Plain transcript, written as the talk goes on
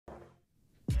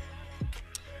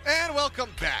And welcome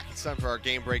back. It's time for our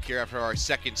game break here after our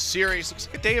second series. Looks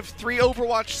like a day of 3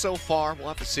 Overwatch so far. We'll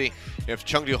have to see if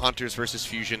Chengdu Hunters versus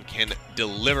Fusion can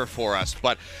deliver for us.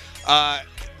 But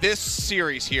this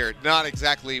series here, not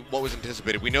exactly what was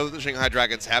anticipated. We know that the Shanghai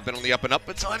Dragons have been on the up and up,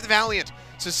 but so have the Valiant.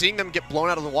 So seeing them get blown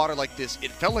out of the water like this,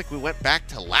 it felt like we went back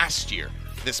to last year,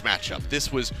 this matchup.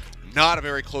 This was not a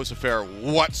very close affair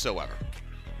whatsoever.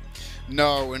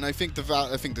 No, and I think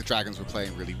the Dragons were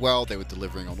playing really well. They were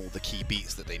delivering on all the key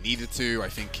beats that they needed to. I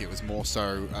think it was more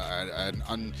so an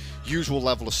unusual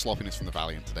level of sloppiness from the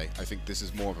Valiant today. I think this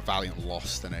is more of a Valiant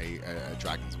loss than a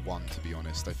Dragons won, to be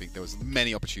honest. I think there was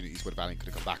many opportunities where the Valiant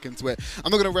could have come back into it.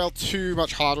 I'm not going to rail too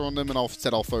much harder on them, and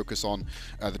instead I'll focus on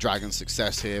the Dragons'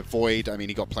 success here. Void, I mean,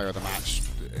 he got player of the match,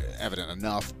 evident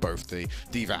enough. Both the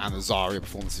D.Va and the Zarya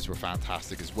performances were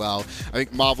fantastic as well. I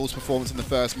think Marvel's performance in the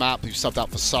first map, who subbed out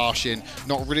for Sarshin,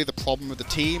 not really the problem with the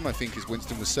team. I think his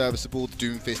Winston was serviceable.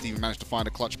 Doomfist even managed to find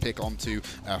a clutch pick onto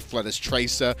Fleder's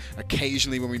Tracer.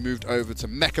 Occasionally when we moved over to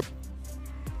Mecha...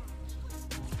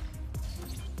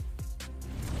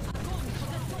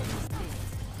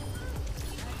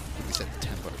 We set the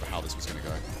tempo for how this was going to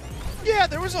go. Yeah,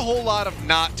 there was a whole lot of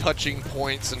not touching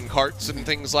points and carts and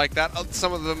things like that.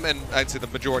 Some of them, and I'd say the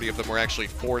majority of them, were actually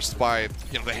forced by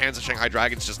the hands of Shanghai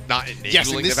Dragons just not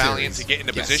enabling the Valiant to get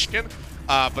into position.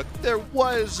 But there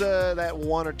was that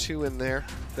one or two in there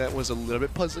that was a little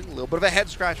bit puzzling, a little bit of a head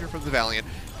scratcher from the Valiant.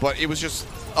 But it was just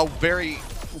a very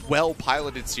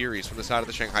well-piloted series from the side of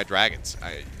the Shanghai Dragons.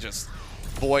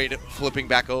 Void flipping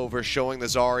back over, showing the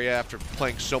Zarya after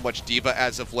playing so much D.Va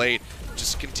as of late,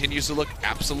 just continues to look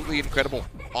absolutely incredible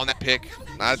on that pick.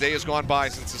 Not a day has gone by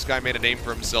since this guy made a name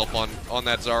for himself on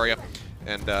that Zarya.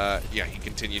 And yeah, he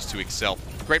continues to excel.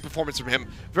 Great performance from him.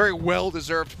 Very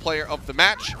well-deserved player of the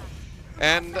match.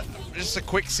 And just a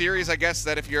quick series, I guess,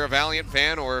 that if you're a Valiant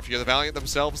fan or if you're the Valiant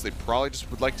themselves, they probably just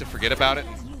would like to forget about it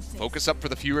and focus up for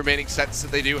the few remaining sets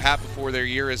that they do have before their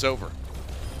year is over.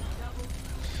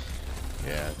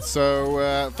 Yeah,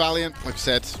 so Valiant, like I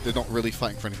said, they're not really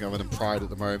fighting for anything other than pride at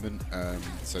the moment,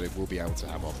 so they will be able to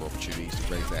have other opportunities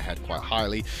to raise their head quite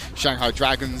highly. Shanghai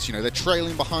Dragons, they're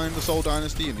trailing behind the Seoul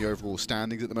Dynasty in the overall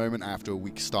standings at the moment after a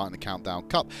week start in the Countdown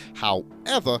Cup.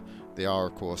 However, they are,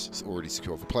 of course, already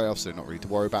secure for playoffs, so not really to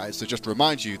worry about it. So just to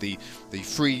remind you, the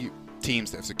 3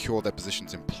 teams that have secured their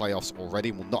positions in playoffs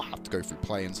already will not have to go through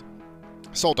play-ins.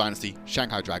 Seoul Dynasty,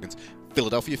 Shanghai Dragons,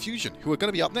 Philadelphia Fusion, who are going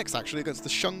to be up next, actually, against the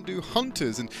Chengdu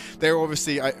Hunters. And they're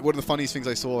obviously, one of the funniest things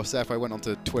I saw, Seth, I went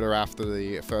onto Twitter after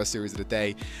the first series of the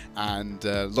day, and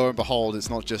lo and behold, it's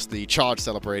not just the Charge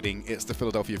celebrating, it's the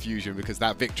Philadelphia Fusion, because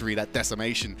that victory, that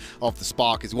decimation of the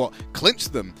Spark is what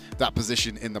clinched them that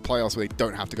position in the playoffs where they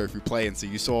don't have to go through play. And so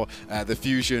you saw the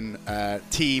Fusion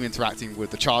team interacting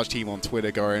with the Charge team on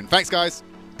Twitter going, thanks, guys.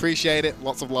 Appreciate it.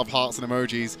 Lots of love hearts and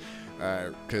emojis.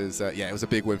 Because, yeah, it was a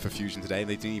big win for Fusion today, and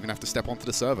they didn't even have to step onto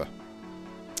the server.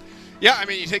 Yeah, I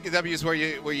mean, you take the W's where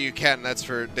you can, that's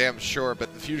for damn sure,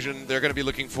 but the Fusion, they're going to be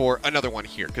looking for another one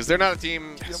here, because they're not a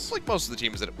team, like most of the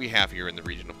teams that we have here in the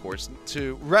region, of course,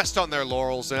 to rest on their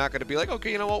laurels. They're not going to be like,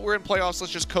 okay, you know what, we're in playoffs,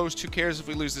 let's just coast, who cares if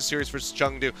we lose this series versus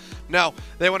Chengdu. No,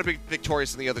 they want to be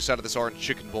victorious on the other side of this orange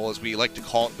chicken bowl, as we like to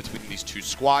call it, between these two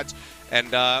squads. And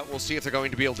we'll see if they're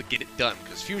going to be able to get it done,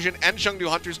 because Fusion and Chengdu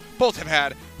Hunters both have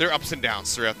had their ups and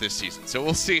downs throughout this season. So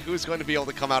we'll see who's going to be able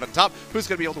to come out on top, who's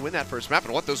going to be able to win that first map,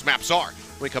 and what those maps are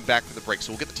when we come back from the break.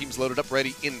 So we'll get the teams loaded up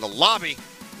ready in the lobby.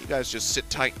 You guys just sit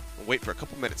tight and wait for a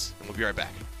couple minutes, and we'll be right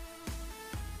back.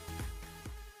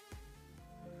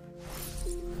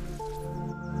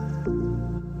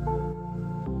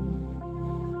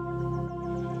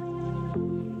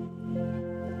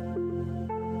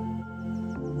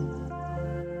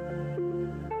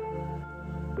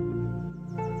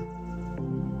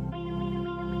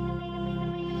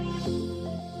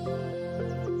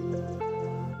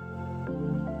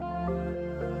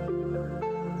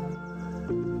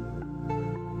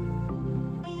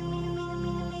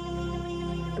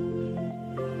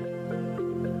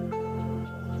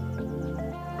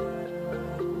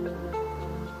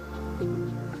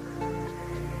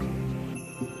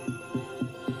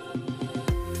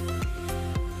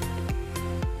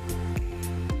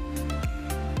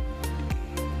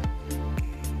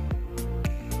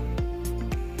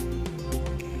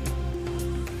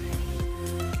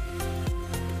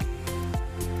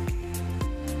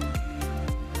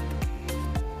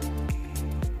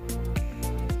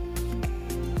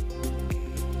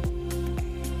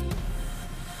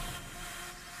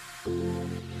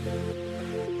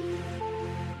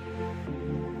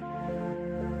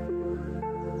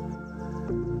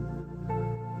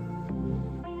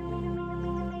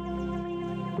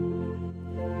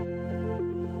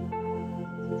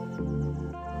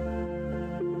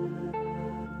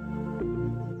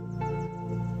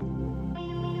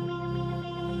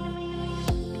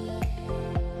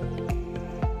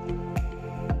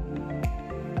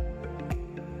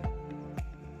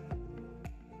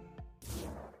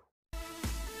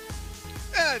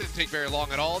 It didn't take very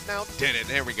long at all. Now did it.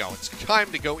 There we go. It's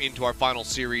time to go into our final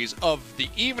series of the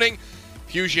evening.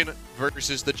 Fusion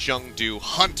versus the Chengdu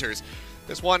Hunters.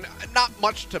 This one, not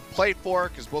much to play for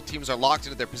because both teams are locked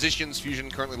into their positions.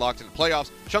 Fusion currently locked into playoffs.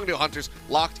 Chengdu Hunters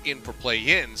locked in for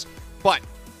play-ins. But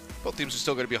both teams are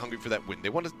still going to be hungry for that win. They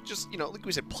want to just, like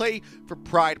we said, play for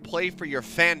pride, play for your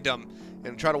fandom,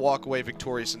 and try to walk away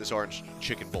victorious in this Orange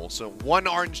Chicken Bowl. So one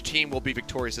orange team will be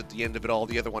victorious at the end of it all.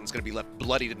 The other one's going to be left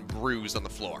bloodied and bruised on the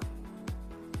floor.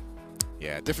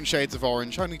 Yeah, different shades of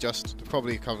orange, only just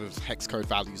probably kind of hex code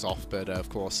values off, but of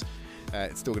course,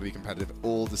 it's still going to be competitive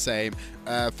all the same.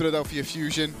 Philadelphia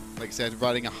Fusion, like I said,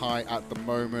 riding a high at the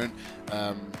moment.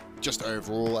 Just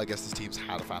overall, I guess this team's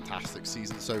had a fantastic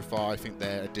season so far. I think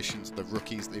their additions, the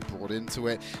rookies they brought into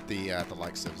it, the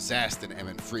likes of Zest and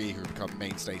MN3, who have become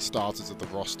mainstay starters of the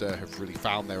roster, have really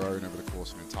found their own over the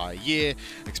course of an entire year.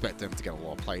 Expect them to get a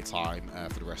lot of play time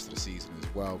for the rest of the season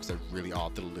as well, because they really are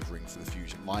delivering for the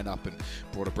Fusion lineup and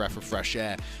brought a breath of fresh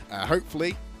air.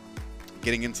 Hopefully,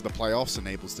 getting into the playoffs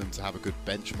enables them to have a good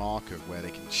benchmark of where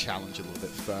they can challenge a little bit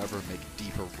further and make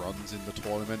deeper runs in the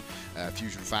tournament.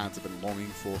 Fusion fans have been longing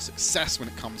for success when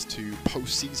it comes to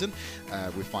postseason.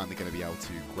 We're finally going to be able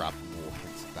to grab more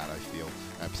hints of that, I feel,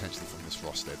 potentially from this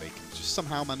roster. They can just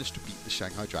somehow manage to beat the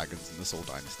Shanghai Dragons and the Seoul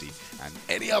Dynasty and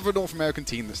any other North American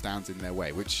team that stands in their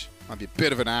way, which might be a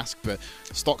bit of an ask, but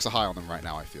stocks are high on them right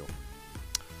now, I feel.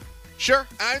 Sure,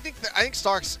 and I think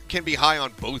stocks can be high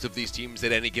on both of these teams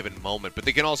at any given moment, but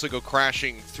they can also go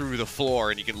crashing through the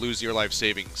floor and you can lose your life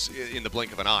savings in the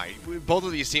blink of an eye. Both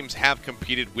of these teams have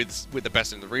competed with the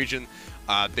best in the region.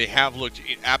 They have looked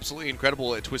absolutely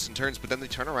incredible at twists and turns, but then they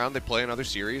turn around, they play another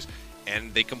series,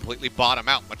 and they completely bottom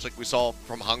out, much like we saw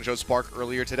from Hangzhou Spark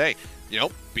earlier today.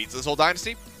 Beats the Seoul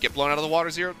Dynasty, get blown out of the water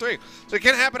 0-3. So it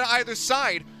can happen to either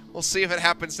side. We'll see if it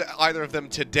happens to either of them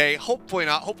today. Hopefully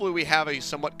not. Hopefully we have a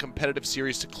somewhat competitive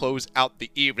series to close out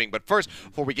the evening. But first,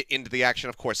 before we get into the action,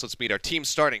 of course, let's meet our team,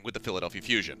 starting with the Philadelphia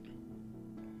Fusion.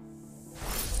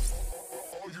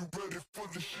 Are you ready for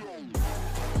the show?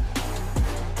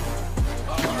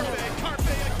 Carpe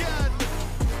again!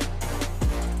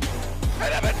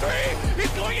 And MN3 is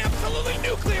going absolutely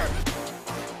nuclear!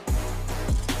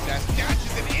 Zest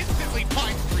catches and instantly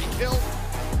finds 3 kills.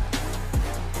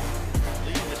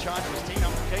 Charge for his team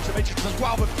application matrix as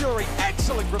well, but Fury,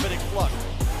 excellent gravitic flood.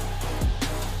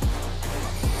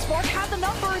 Spark had the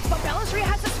numbers, but Bellisry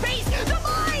has the space, the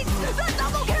mines, the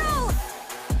double kill!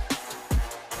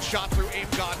 Shot through Aim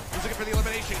God, he's looking for the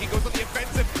elimination, he goes on the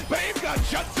offensive, but Aim God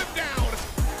shuts him down!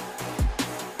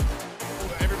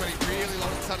 Everybody really low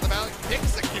inside of the valley.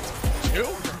 Dixon gets 2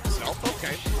 for himself,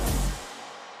 okay.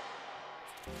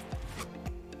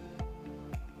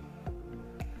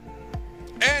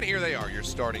 And here they are, your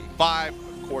starting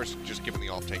 5. Of course, just given the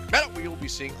off-tank meta, we will be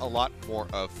seeing a lot more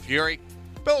of Fury.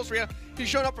 Bellisry, he's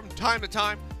shown up from time to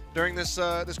time during this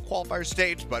this qualifier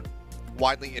stage, but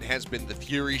widely it has been the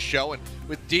Fury show. And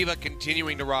with D.Va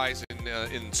continuing to rise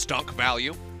in stunk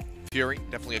value, Fury,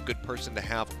 definitely a good person to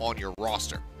have on your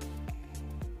roster.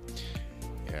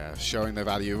 Yeah, showing their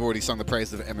value. We've already sung the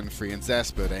praises of MN3 and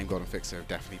Zest, but Aim God and Fixer have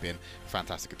definitely been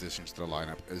fantastic additions to the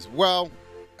lineup as well.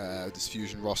 This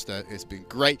Fusion roster has been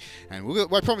great, and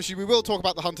I promise you we will talk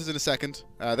about the Hunters in a second.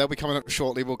 They'll be coming up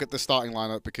shortly. We'll get the starting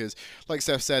lineup because, like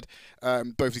Seth said,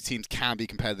 both these teams can be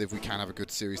competitive. We can have a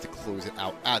good series to close it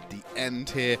out at the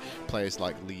end here. Players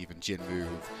like Leave and Jinmu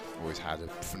have always had a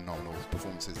phenomenal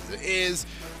performances as it is,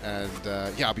 and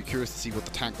yeah, I'll be curious to see what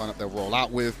the tank lineup they'll roll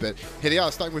out with. But here they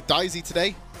are, starting with Daisy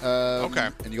today. Okay.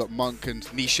 And you got Monk and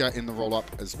Nisha in the roll-up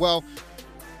as well.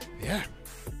 Yeah,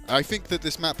 I think that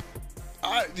this map.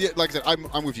 Yeah, like I said,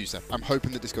 I'm with you, Seth. I'm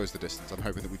hoping that this goes the distance. I'm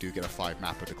hoping that we do get a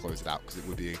 5-mapper to close it out, because it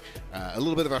would be a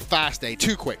little bit of a fast day.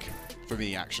 Too quick for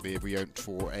me, actually, if we went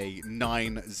for a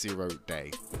 9-0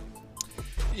 day.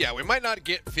 Yeah, we might not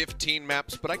get 15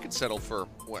 maps, but I could settle for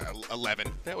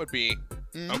 11. That would be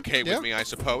okay with me, I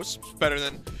suppose. Better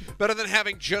than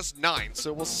having just 9.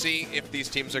 So we'll see if these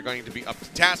teams are going to be up to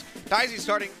task. Daisy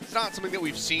starting, it's not something that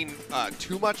we've seen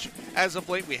too much as of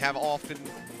late. We have often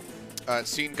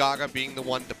seen Gaga being the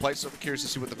one to play, so I'm curious to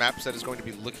see what the map set is going to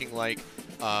be looking like.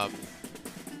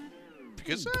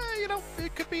 Because,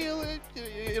 it could be,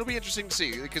 it'll be interesting to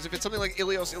see. Because if it's something like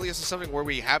Ilios is something where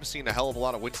we have seen a hell of a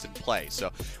lot of Winston play.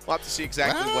 So we'll have to see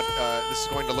exactly what this is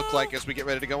going to look like as we get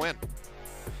ready to go in.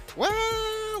 Well,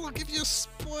 I'll give you a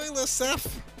spoiler,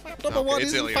 Seth. Map number 1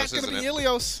 is in fact going to be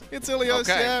Ilios. It's Ilios,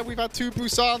 yeah. We've had 2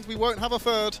 Busans. We won't have a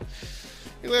third.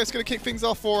 Elias going to kick things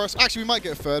off for us. Actually, we might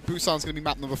get a third. Busan's going to be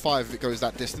map number 5 if it goes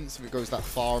that distance, if it goes that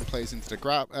far and plays into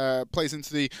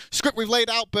the script we've laid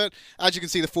out. But as you can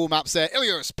see, the full map's there.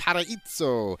 Ilios,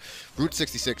 Paraíso, Route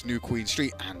 66, New Queen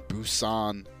Street, and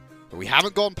Busan. But we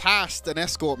haven't gone past an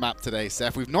escort map today,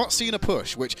 Seth. We've not seen a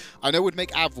push, which I know would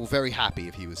make Avril very happy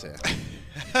if he was here.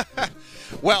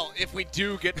 Well, if we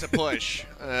do get to push,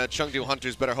 Chengdu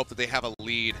Hunters better hope that they have a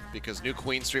lead, because New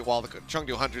Queen Street, while the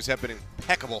Chengdu Hunters have been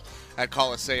impeccable at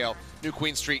Colosseo, New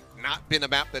Queen Street not been a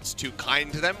map that's too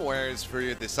kind to them, whereas for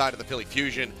the side of the Philly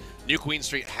Fusion, New Queen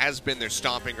Street has been their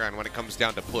stomping ground when it comes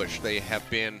down to push. They have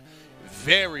been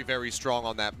very, very strong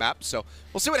on that map, so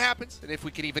we'll see what happens and if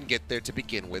we can even get there to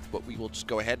begin with, but we will just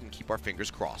go ahead and keep our fingers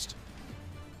crossed.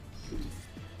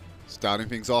 Starting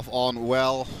things off on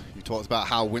well. You talked about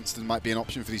how Winston might be an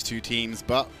option for these two teams,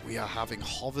 but we are having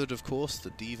hovered, of course, the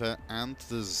D.Va and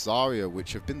the Zarya,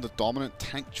 which have been the dominant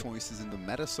tank choices in the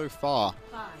meta so far.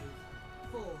 5,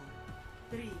 4,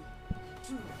 3,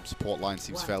 2. Support line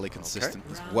seems fairly consistent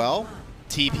as well.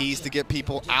 TPs to get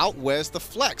people out. Where's the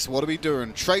flex? What are we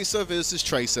doing? Tracer versus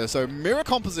Tracer. So mirror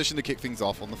composition to kick things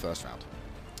off on the first round.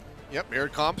 Yep,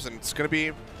 mirrored comps, and it's going to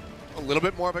be a little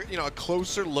bit more of a, a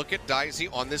closer look at Daisy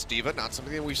on this D.Va. Not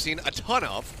something that we've seen a ton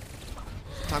of.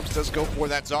 Sometimes does go for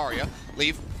that Zarya.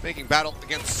 Leave making battle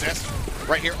against Zest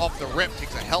right here off the rip.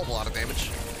 Takes a hell of a lot of damage.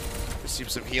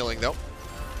 Receives some healing though.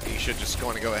 He should just go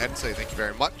ahead and say thank you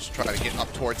very much. Try to get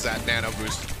up towards that nano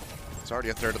boost. It's already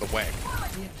a third of the way.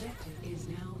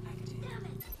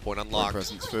 Point unlocked.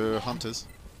 Presence for Hunters.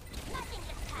 Yeah,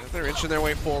 they're inching their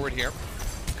way forward here.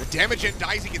 Good damage in.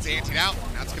 Daisy gets antied out.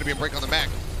 Now it's going to be a break on the mech.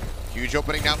 Huge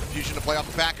opening now for Fusion to play off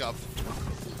the back of.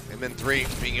 And then 3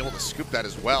 being able to scoop that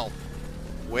as well.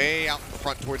 Way out in the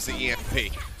front towards the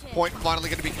EMP. Point finally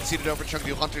going to be conceded over.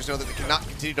 Chengdu Hunters know that they cannot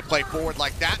continue to play forward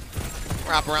like that.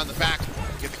 Wrap around the back.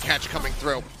 Get the catch coming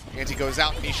through. Anti goes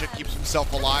out. Nisha keeps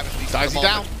himself alive. At least Daisy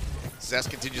down.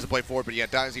 Zest continues to play forward, but yeah,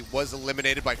 Daisy was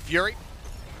eliminated by Fury.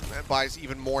 That buys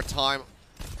even more time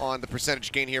on the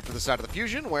percentage gain here for the side of the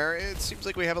Fusion, where it seems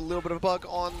like we have a little bit of a bug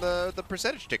on the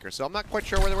percentage ticker. So I'm not quite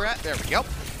sure where we're at. There we go.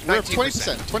 We're at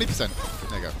 20%. 20%.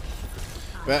 There you go.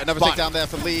 But another takedown there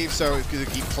for Leave, so it's going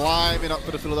to keep climbing up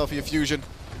for the Philadelphia Fusion.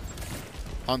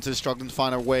 Hunter's struggling to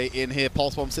find a way in here.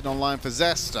 Pulse Bomb sitting online for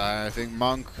Zest. I think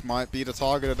Monk might be the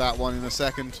target of that one in a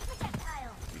second.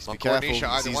 Monk be careful. Nisha,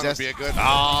 either one would be a good.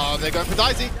 Oh, they're going for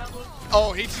Daisy.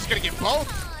 Oh, he's just going to get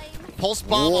both. Pulse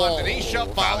Bomb on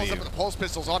Nisha, follows up with the Pulse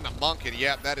Pistols on the Monk, and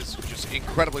yeah, that is just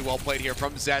incredibly well played here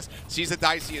from Zest. Sees that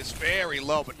Daisy is very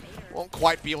low, but won't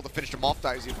quite be able to finish him off.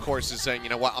 Daisy, of course, is saying, you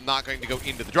know what, I'm not going to go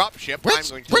into the dropship. I'm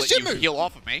going to let you heal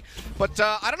off of me. But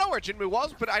I don't know where Jinmu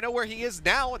was, but I know where he is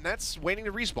now, and that's waiting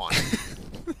to respawn.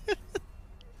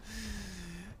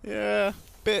 Yeah,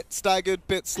 bit staggered,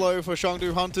 bit slow for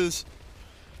Chengdu Hunters.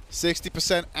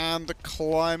 60% and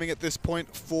climbing at this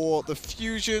point for the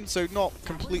Fusion, so not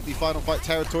completely final fight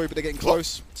territory, but they're getting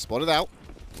close. Spotted out.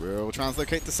 We'll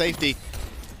translocate to safety.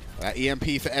 That EMP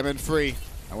for MN3.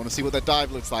 I want to see what their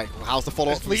dive looks like. How's the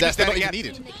follow-up from Zest? They're not even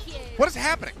needed. What is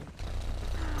happening?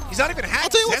 He's not even hacked. I'll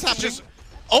tell you what's happening. Just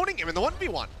owning him in the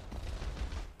 1v1.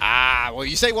 Ah, well,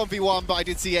 you say 1v1, but I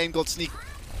did see AIM God sneak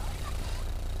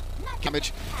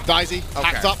damage. Daisy,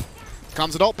 hacked up.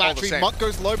 Comes an ult battery. Monk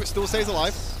goes low, but still stays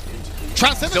alive.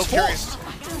 Transcendence forced.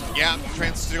 Yeah,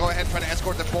 Trans to go ahead and try to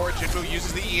escort them forward. Jinmu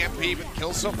uses the EMP, but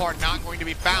kills so far not going to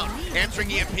be found.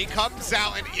 Answering EMP comes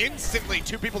out, and instantly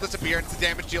 2 people disappear. It's the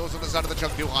damage dealers on the side of the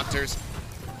Chengdu Hunters.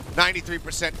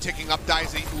 93% ticking up.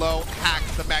 Daisy low,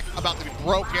 hacked the mech, about to be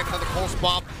broken. Another pulse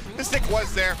bomb. The stick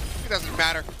was there. It doesn't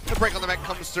matter. The break on the mech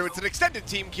comes through. It's an extended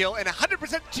team kill, and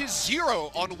 100% to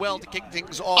 0 on well to kick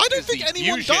things off. I don't think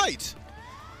anyone died.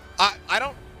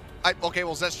 Okay,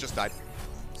 well, Zest just died.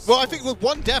 Well, I think with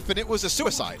 1 death and it was a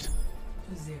suicide.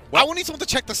 Well, I will need someone to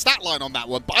check the stat line on that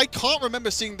one, but I can't remember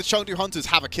seeing the Chengdu Hunters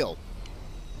have a kill.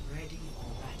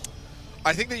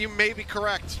 I think that you may be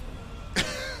correct.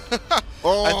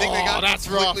 Oh, I think they got that's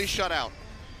completely rough. shut out.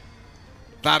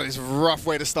 That is a rough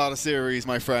way to start a series,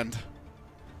 my friend.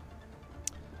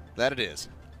 That it is.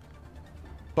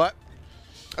 But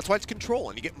that's why it's control,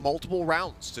 and you get multiple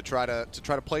rounds to try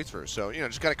to play through. So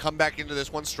just got to come back into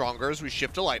this one stronger as we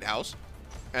shift to Lighthouse.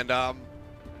 And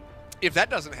if that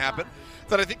doesn't happen,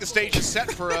 then I think the stage is set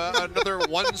for another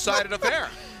one-sided affair.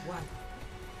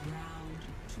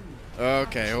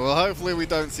 Okay, well, hopefully we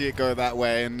don't see it go that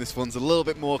way, and this one's a little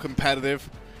bit more competitive.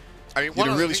 I mean, one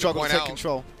of the really things struggle to to point take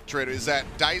control. Trader, is that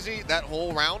Daisy, that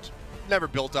whole round, never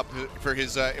built up for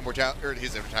his immortality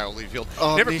field.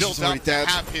 Oh, never Nisha's built up to dead.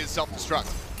 have his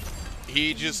self-destruct.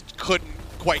 He just couldn't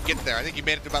quite get there. I think he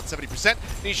made it to about 70%.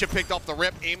 Nisha picked off the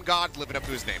rip. Aim God living up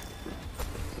to his name.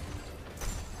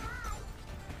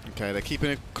 Okay, they're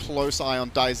keeping a close eye on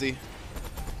Daisy.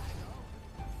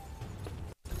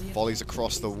 Volleys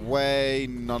across the way.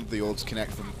 None of the orbs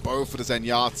connect from both of the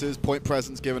Zenyatas. Point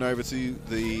presence given over to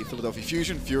the Philadelphia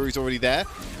Fusion. Fury's already there.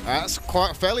 That's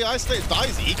quite fairly isolated.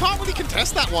 Daisy, he can't really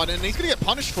contest that one, and he's going to get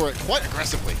punished for it quite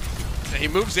aggressively. And he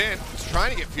moves in. He's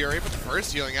trying to get Fury, but the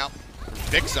first healing out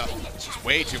picks up. It's just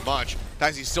way too much.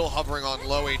 Daisy's still hovering on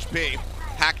low HP.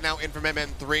 Hack now in from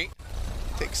MN3.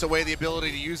 Takes away the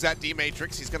ability to use that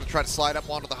D-Matrix. He's going to try to slide up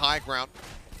onto the high ground.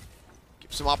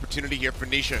 Some opportunity here for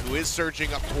Nisha, who is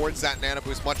surging up towards that Nano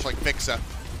Boost, much like Fixa.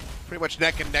 Pretty much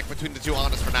neck and neck between the two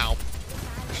Hondas for now.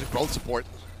 Actually, both support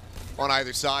on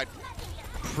either side.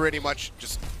 Pretty much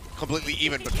just completely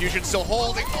even, but Fusion still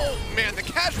holding. Oh, man, the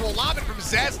casual lobbing from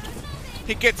Zest.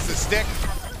 He gets the stick.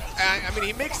 I mean,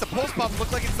 he makes the pulse bomb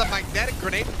look like it's the magnetic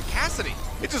grenade from Cassidy.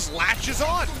 It just latches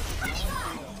on.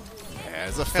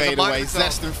 There's a fadeaway.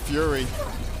 Zest and Fury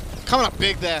coming up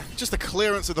big there. Just the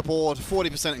clearance of the board.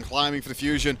 40% in climbing for the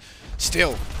Fusion.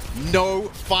 Still, no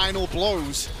final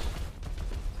blows.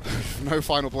 No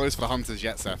final blows for the Hunters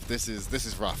yet, Seth. This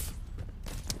is rough.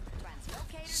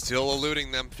 Still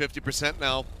eluding them. 50%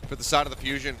 now for the side of the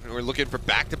Fusion. We're looking for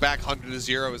back-to-back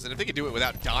 100-0s, and if they can do it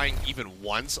without dying even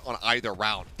once on either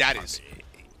round, that is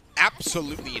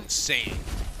absolutely insane.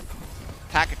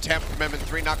 Hack attempt from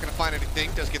MN3, not going to find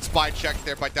anything. Does get spy checked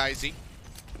there by Daisy.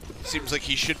 Seems like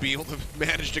he should be able to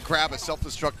manage to grab a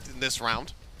self-destruct in this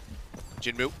round.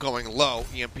 Jinmu going low.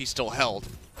 EMP still held.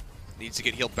 Needs to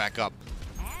get healed back up.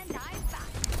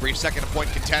 Brief second to point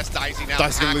contest. Daisy now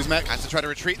gonna lose mech. has to try to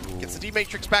retreat. Gets the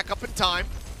D-Matrix back up in time.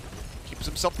 Keeps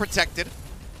himself protected.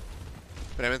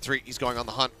 But MN3, he's going on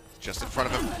the hunt. Just in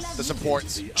front of him, the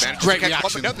supports. Great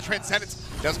reaction. But no, the Transcendence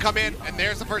does come in, and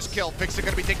there's the first kill. Fixa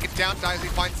going to be taken down. Daisy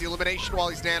finds the elimination while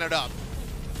he's nanoed up.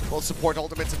 Both support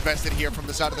ultimates invested here from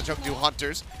the side of the Chengdu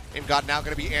Hunters. Aim God now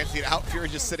going to be antied out. Fury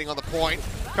just sitting on the point,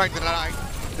 trying to deny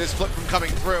this flip from coming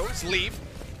through. His leave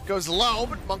goes low,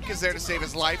 but Monk is there to save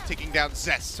his life, taking down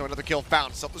Zest. So another kill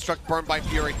found. Self-destruct burned by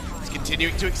Fury. He's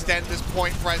continuing to extend this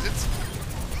point presence.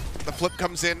 The flip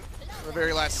comes in the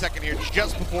very last second here,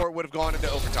 just before it would have gone into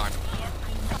overtime.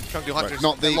 Chengdu Hunters,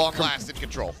 not the long last in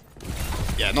control.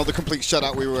 Yeah, not the complete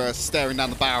shutout we were staring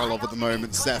down the barrel of at the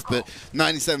moment, Seth, but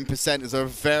 97% is a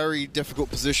very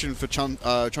difficult position for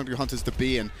Chengdu Hunters to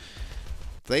be in.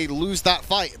 They lose that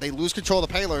fight, they lose control of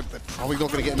the payload, they're probably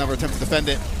not going to get another attempt to defend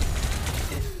it.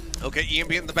 Okay,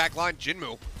 EMP in the back line.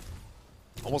 Jinmu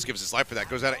almost gives his life for that.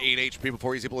 Goes out of 8 HP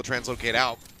before he's able to translocate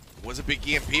out. It was a big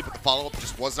EMP, but the follow-up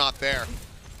just was not there.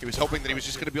 He was hoping that he was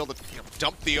just going to be able to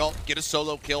dump the ult, get a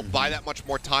solo kill, buy that much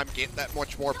more time, get that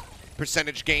much more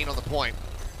percentage gain on the point.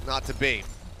 Not to be.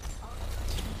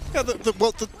 Yeah,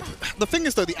 the thing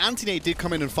is, though, the anti-nade did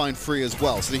come in and find free as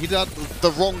well, so he did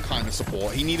the wrong kind of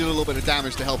support. He needed a little bit of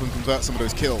damage to help him convert some of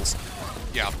those kills.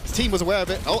 Yeah. His team was aware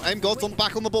of it. Oh, Aim God's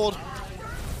back on the board.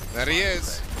 There he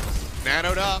is.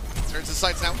 Nanoed up. Turns the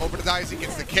sights now over to Daisy.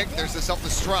 Gets the kick. There's the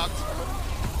self-destruct.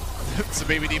 So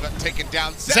Baby Diva taken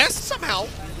down. Zest somehow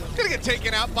gonna get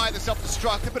taken out by the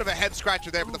self-destruct. A bit of a head scratcher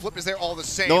there, but the flip is there all the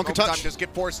same. No one can touch. Just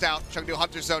get forced out. Chengdu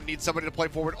Hunter Zone needs somebody to play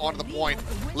forward onto the point.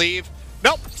 Leave.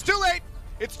 Nope, it's too late.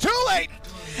 It's too late.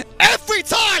 Every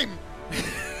time.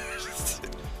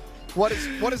 What is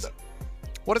in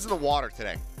the water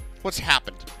today? What's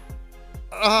happened?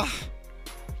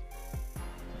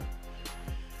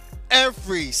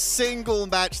 Every single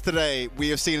match today, we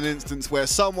have seen an instance where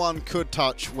someone could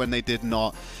touch when they did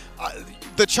not.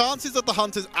 The chances of the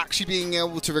Hunters actually being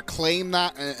able to reclaim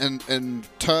that and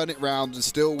turn it round and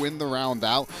still win the round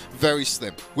out, very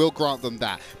slim. We'll grant them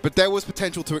that. But there was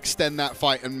potential to extend that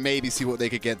fight and maybe see what they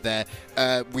could get there.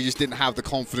 We just didn't have the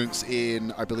confidence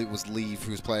in, I believe it was Leave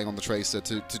who was playing on the Tracer,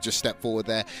 to just step forward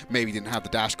there. Maybe didn't have the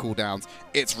dash cooldowns.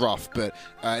 It's rough, but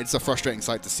it's a frustrating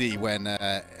sight to see when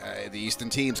the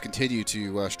Eastern teams continue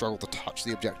to struggle to touch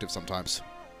the objective sometimes.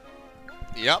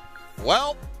 Yep.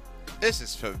 Well, this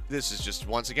is just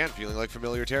once again feeling like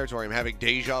familiar territory. I'm having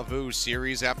deja vu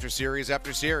series after series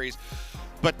after series.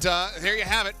 But there you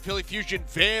have it. Philly Fusion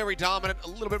very dominant. A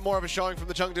little bit more of a showing from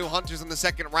the Chengdu Hunters in the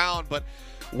second round, but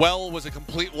Well was a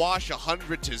complete wash,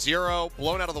 100-0,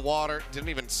 blown out of the water. Didn't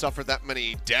even suffer that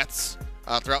many deaths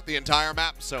throughout the entire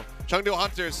map. So Chengdu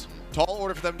Hunters, tall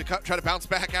order for them to try to bounce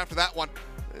back after that one.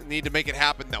 Need to make it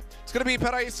happen though. It's going to be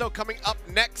Paraíso coming up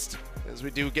next as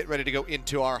we do get ready to go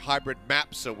into our hybrid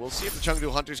map. So we'll see if the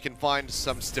Chengdu Hunters can find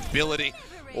some stability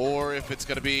or if it's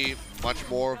going to be much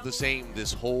more of the same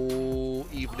this whole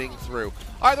evening through.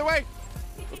 Either way,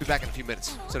 we'll be back in a few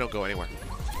minutes, so don't go anywhere.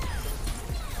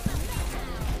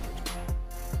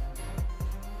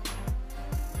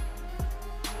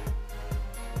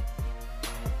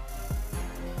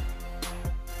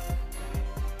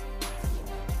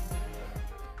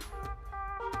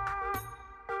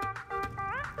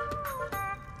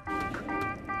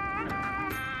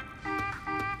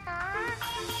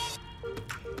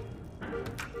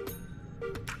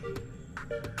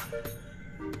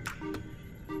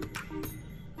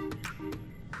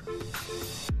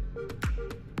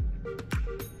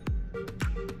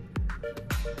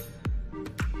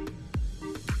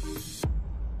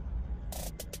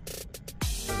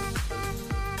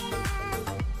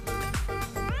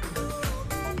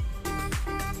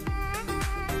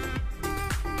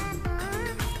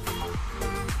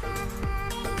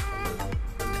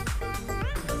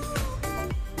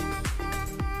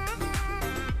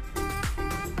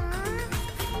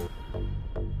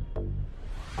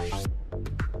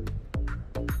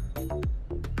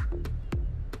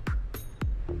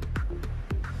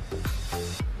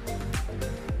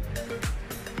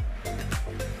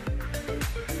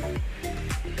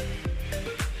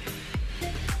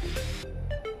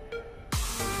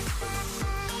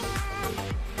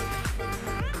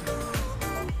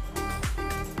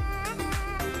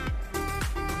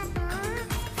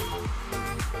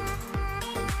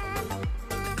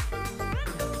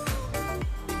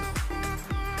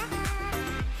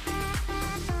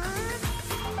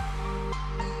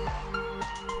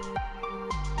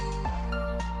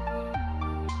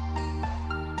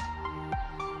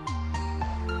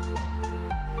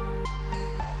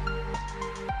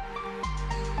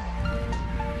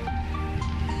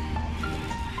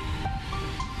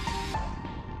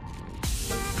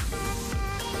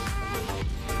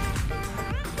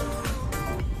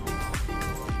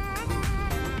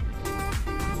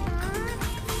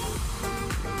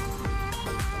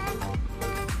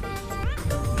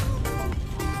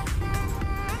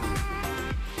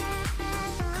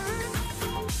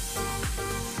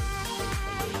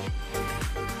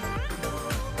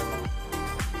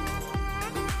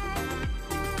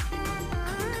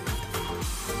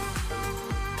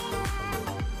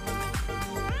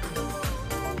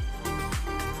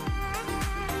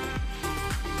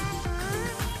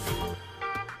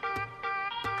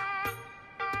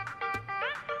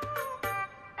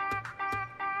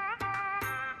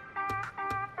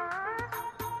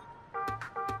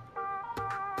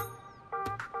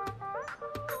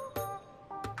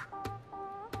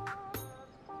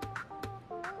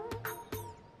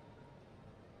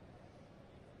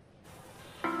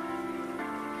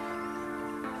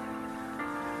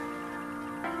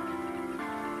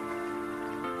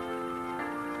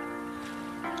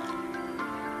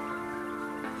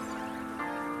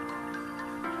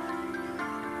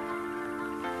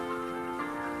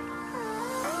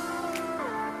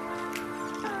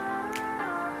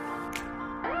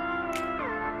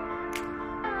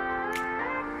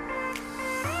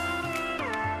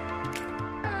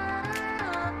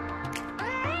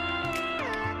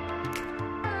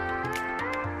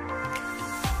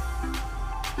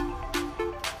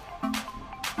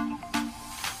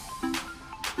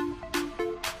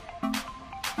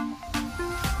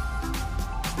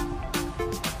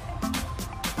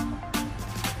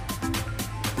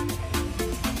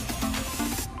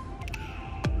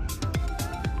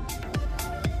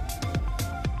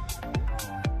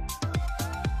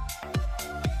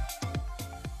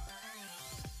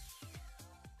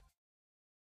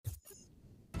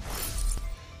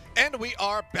 And we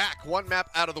are back, one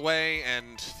map out of the way,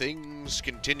 and things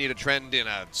continue to trend in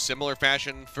a similar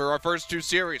fashion for our first two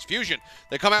series. Fusion,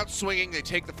 they come out swinging, they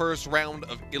take the first round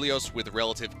of Ilios with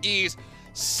relative ease.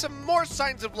 Some more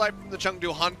signs of life from the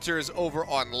Chengdu Hunters over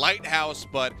on Lighthouse,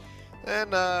 but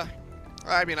then,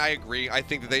 I mean, I agree. I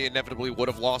think that they inevitably would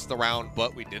have lost the round,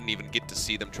 but we didn't even get to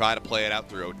see them try to play it out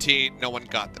through OT. No one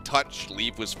got the touch.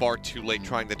 Leave was far too late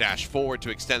trying to dash forward to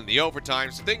extend the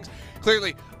overtime, so things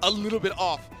clearly a little bit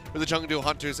off for the Chengdu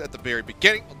Hunters at the very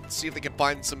beginning. Let's see if they can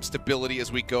find some stability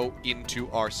as we go into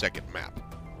our second map.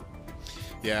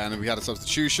 Yeah, and then we had a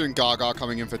substitution, Gaga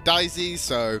coming in for Daisy,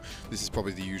 so this is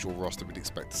probably the usual roster we'd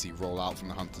expect to see roll out from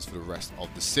the Hunters for the rest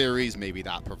of the series. Maybe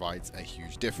that provides a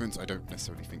huge difference. I don't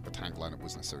necessarily think the tank lineup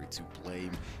was necessarily to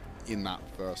blame in that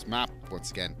first map.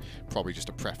 Once again, probably just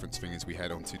a preference thing as we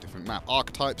head on to different map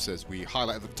archetypes. As we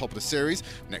highlight at the top of the series,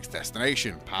 next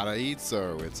destination,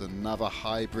 Paraíso. It's another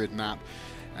hybrid map,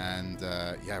 and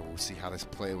yeah, we'll see how this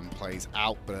plays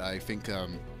out, but I think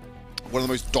one of the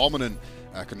most dominant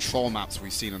control maps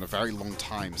we've seen in a very long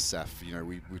time, Seth. You know,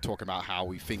 we were talking about how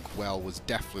we think Well was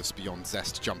deathless beyond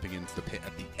Zest jumping into the pit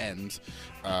at the end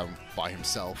by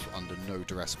himself under no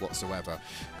duress whatsoever.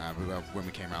 When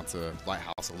we came out to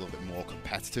Lighthouse, a little bit more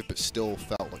competitive, but still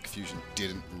felt like Fusion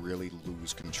didn't really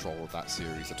lose control of that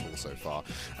series at all so far.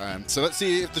 So let's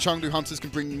see if the Chengdu Hunters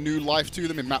can bring new life to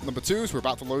them in map number 2, as we're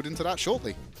about to load into that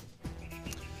shortly.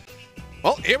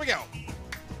 Well, here we go.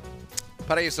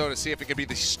 Paraíso to see if it can be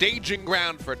the staging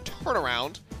ground for a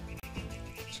turnaround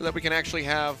so that we can actually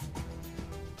have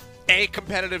a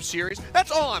competitive series.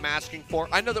 That's all I'm asking for.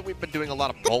 I know that we've been doing a lot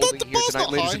of molding here tonight,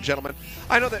 ladies and gentlemen.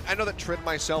 I know that Trin and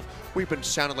myself, we've been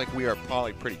sounding like we are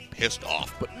probably pretty pissed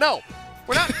off, but no,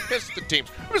 we're not pissed at the teams.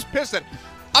 We're just pissed that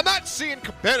I'm not seeing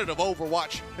competitive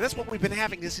Overwatch, and that's what we've been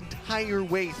having this entire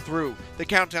way through the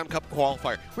Countdown Cup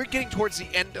qualifier. We're getting towards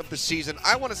the end of the season.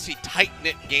 I want to see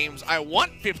tight-knit games. I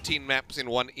want 15 maps in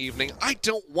one evening. I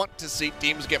don't want to see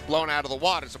teams get blown out of the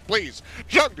water, so please,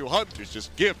 Chengdu Hunters,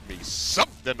 just give me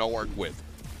something to work with.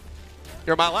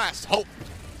 You're my last hope.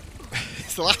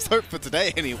 It's the last hope for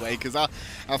today anyway, because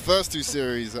our first two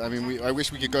series, I mean, I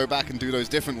wish we could go back and do those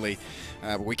differently,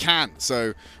 but we can't.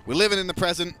 So we're living in the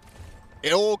present.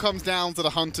 It all comes down to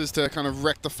the Hunters to kind of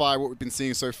rectify what we've been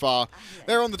seeing so far.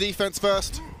 They're on the defense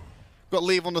first. Got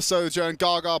Leave on the Sojourn,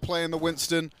 Gaga playing the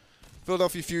Winston.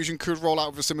 Philadelphia Fusion could roll out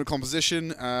with a similar composition,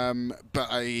 but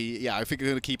I think they're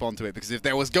going to keep on to it, because if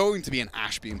there was going to be an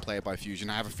Ashe being played by Fusion,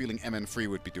 I have a feeling MN3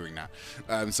 would be doing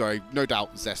that. So no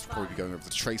doubt Zest will probably be going over to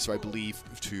Tracer, I believe,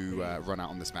 to run out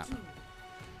on this map.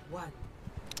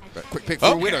 But quick pick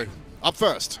for a Widow. Up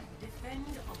first.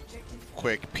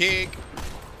 Quick peek.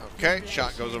 Okay,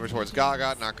 shot goes over towards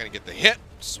Gaga, not going to get the hit.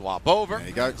 Swap over. There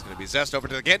you go. It's going to be Zest over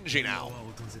to the Genji now.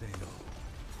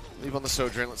 Leave on the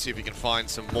Sojourn. Let's see if he can find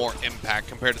some more impact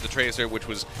compared to the Tracer, which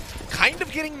was kind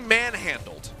of getting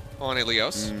manhandled on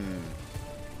Ilios.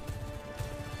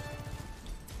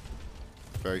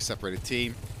 Very separated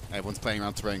team. Everyone's playing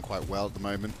around terrain quite well at the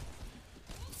moment.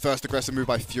 First aggressive move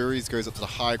by Furies goes up to the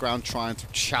high ground, trying to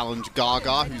challenge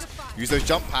Gaga, who's used those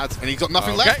jump pads, and he's got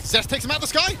nothing left. Zest takes him out of the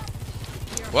sky.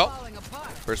 Well,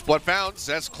 first blood found.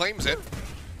 Zest claims it.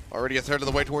 Already a third of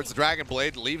the way towards the Dragon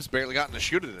Blade. Leaves barely gotten to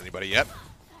shoot at anybody yet.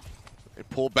 They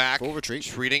pull back, full retreat,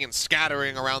 retreating and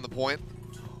scattering around the point.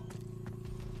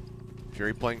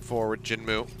 Fury playing forward.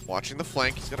 Jinmu watching the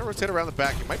flank. He's going to rotate around the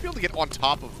back. He might be able to get on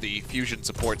top of the Fusion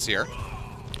supports here.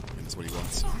 And that's what he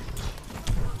wants.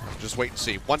 Just wait and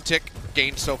see. One tick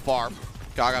gained so far.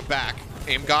 Gaga back.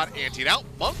 Aim God antied out.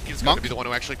 Monk is going to be the one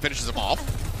who actually finishes him off.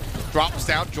 Drops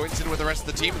down, joins in with the rest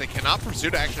of the team, and they cannot pursue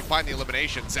to actually find the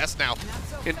elimination. Zest now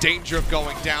in danger of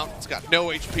going down. He's got no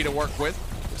HP to work with.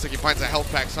 Looks like he finds a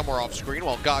health pack somewhere off screen,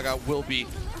 while Gaga will be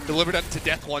delivered unto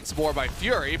death once more by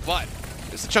Fury, but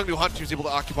it's the Chengdu Hunt who's able to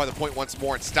occupy the point once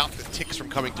more and stop the ticks from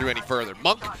coming through any further.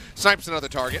 Monk snipes another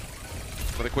target,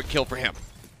 but a quick kill for him.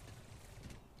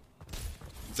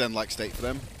 Zen-like state for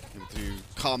them, able to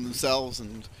calm themselves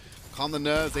and calm the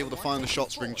nerves, able to find the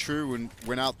shots ring true and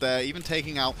win out there, even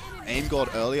taking out Aim God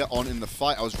earlier on in the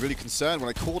fight. I was really concerned when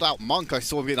I called out Monk. I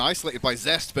saw him being isolated by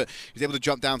Zest, but he was able to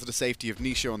jump down to the safety of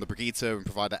Nisha on the Brigitte and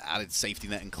provide that added safety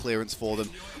net and clearance for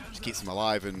them, which keeps them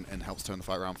alive and helps turn the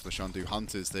fight around for the Chengdu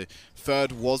Hunters. The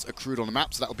third was accrued on the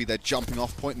map, so that will be their jumping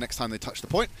off point next time they touch the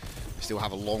point. They still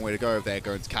have a long way to go if they're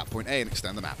going to cap point A and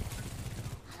extend the map.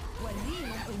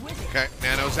 Okay,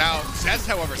 Nano's out. Zest,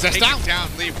 however, takes him down.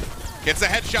 Leave. Gets a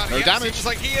headshot. No damage. Seems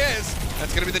like he is.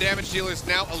 That's going to be the damage dealers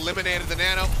now. Eliminated the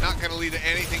Nano. Not going to lead to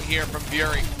anything here from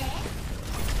Fury.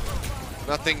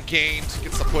 Nothing gained.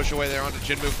 Gets the push away there onto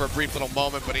Jinmu for a brief little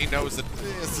moment, but he knows that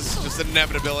this is just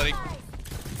inevitability.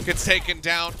 Gets taken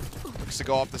down. Looks to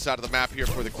go off the side of the map here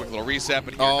for the quick little reset,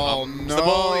 but here comes the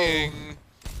bullying.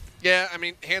 Yeah, I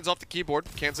mean, hands off the keyboard.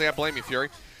 Can't say I blame you, Fury.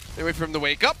 They wait for him to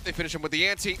wake up. They finish him with the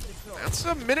ante. That's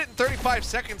a minute and 35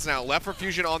 seconds now left for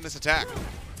Fusion on this attack.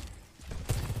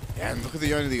 Yeah, and look at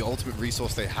the ultimate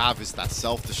resource they have is that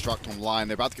self-destruct online.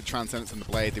 They're about to get Transcendence in the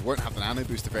Blade. They won't have the Nano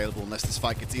Boost available unless this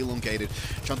fight gets elongated.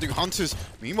 Chengdu Hunters,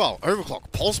 meanwhile,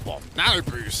 Overclock, Pulse Bomb, Nano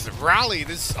Boost, the Rally.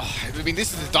 I mean,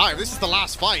 this is the dive. This is the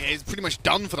last fight. It's pretty much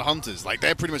done for the Hunters. Like,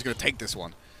 they're pretty much going to take this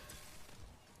one.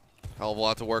 Hell of a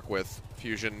lot to work with.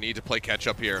 Fusion need to play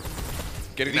catch-up here.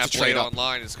 Getting that Blade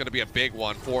online is going to be a big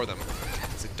one for them.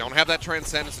 They don't have that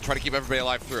Transcendence to try to keep everybody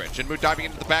alive through it. Jinmu diving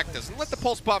into the back doesn't let the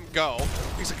Pulse Bomb go.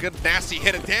 He's a good nasty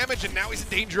hit of damage, and now he's in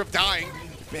danger of dying.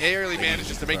 Barely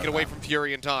manages to make it away from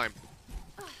Fury in time.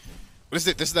 This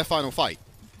is their final fight.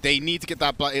 They need to get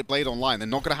that Blade online. They're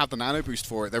not going to have the Nano Boost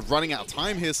for it. They're running out of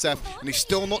time here, Seth, and he's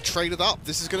still not traded up.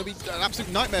 This is going to be an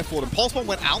absolute nightmare for them. Pulse Bomb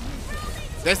went out.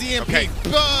 There's the EMP. Okay.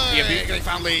 They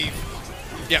found Leave.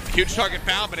 Yeah, huge target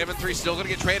found, but MN3 still going to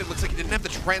get traded. Looks like he didn't have the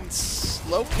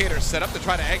translocator set up to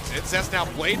try to exit. Zest now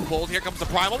blade pulled. Here comes the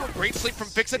Primal. Great sleep from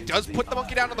Fixit. Does put the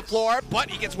monkey down on the floor, but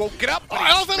he gets woken up.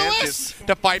 Manages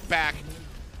to fight back.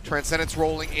 Transcendence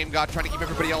rolling. Aim God trying to keep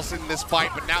everybody else in this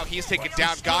fight, but now he's taken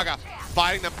down. Gaga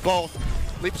fighting them both.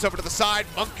 Leaps over to the side.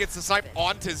 Monk gets the snipe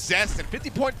onto Zest, and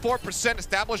 50.4%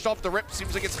 established off the rip.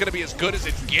 Seems like it's going to be as good as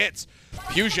it gets.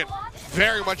 Fusion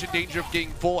very much in danger of getting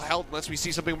full health unless we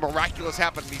see something miraculous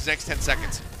happen in these next 10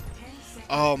 seconds.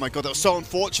 Oh my god, that was so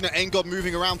unfortunate. Engod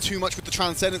moving around too much with the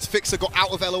Transcendence. Fixer got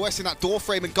out of LOS in that door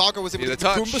frame, and Gaga was able to get the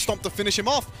Goomba Stomp to finish him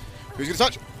off. Who's going to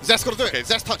touch? Zest got to do it.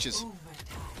 Zest touches.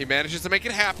 He manages to make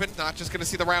it happen. Not just going to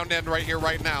see the round end right here,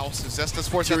 right now. So Zest does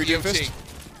force out the DOT.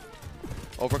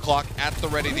 Overclock at the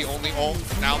ready, the only ult.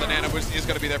 Now the Nano is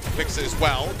going to be there for Fixa as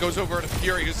well. Goes over to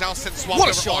Fury, who's now sent swapped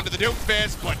over onto the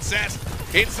Doomfist, but Zest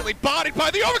instantly bodied by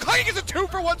the Overclock. He gets a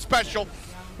 2-for-1 special.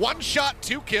 1 shot,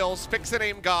 2 kills. Fixa and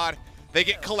Aim God, they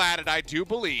get colladed, I do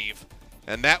believe.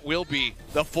 And that will be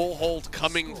the full hold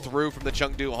coming through from the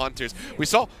Chengdu Hunters. We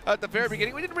saw at the very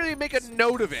beginning, we didn't really make a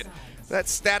note of it. That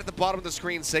stat at the bottom of the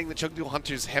screen saying the Chengdu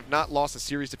Hunters have not lost a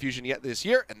series to Fusion yet this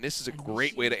year, and this is a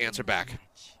great way to answer back.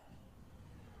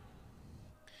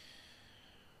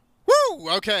 Woo!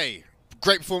 Okay.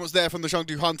 Great performance there from the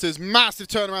Chengdu Hunters. Massive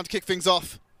turnaround to kick things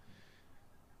off.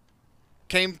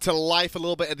 Came to life a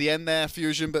little bit at the end there,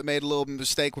 Fusion, but made a little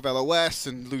mistake with LOS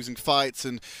and losing fights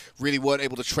and really weren't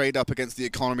able to trade up against the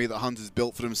economy that Hunters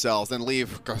built for themselves. Then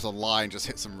Leave goes online, just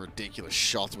hit some ridiculous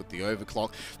shots with the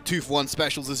Overclock. 2-for-1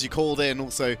 specials, as you called in,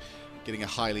 also getting a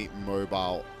highly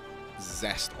mobile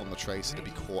Zest on the Tracer to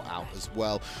be caught out as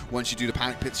well. Once you do the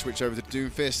Panic Pit switch over to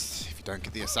Doomfist, if you don't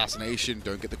get the assassination,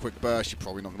 don't get the quick burst, you're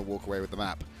probably not going to walk away with the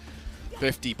map.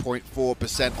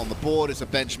 50.4% on the board is a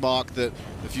benchmark that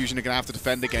the Fusion are going to have to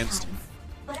defend against.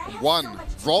 One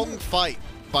wrong fight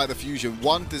by the Fusion,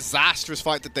 one disastrous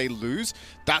fight that they lose,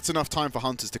 that's enough time for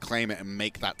Hunters to claim it and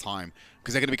make that time.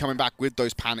 Because they're going to be coming back with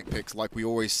those panic picks like we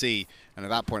always see. And at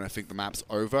that point, I think the map's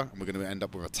over, and we're going to end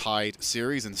up with a tied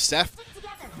series. And Seth,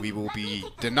 we will be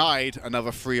denied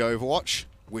another free Overwatch,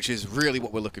 which is really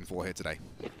what we're looking for here today.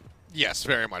 Yes,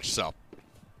 very much so.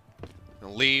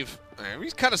 Leave.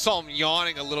 We kind of saw him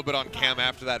yawning a little bit on cam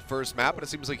after that first map, but it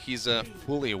seems like he's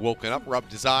fully woken up,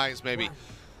 rubbed his eyes, maybe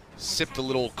sipped a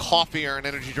little coffee or an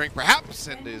energy drink perhaps,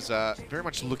 and is very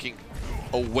much looking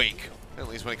awake, at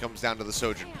least when it comes down to the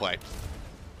Sojourn play.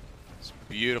 Some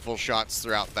beautiful shots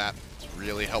throughout that to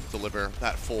really help deliver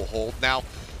that full hold. Now,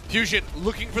 Fusion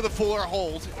looking for the fuller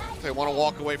hold. They want to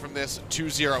walk away from this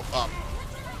 2-0 up.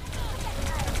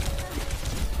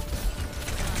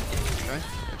 Okay.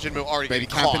 Jinmu already Baby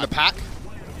getting camp caught. in the pack.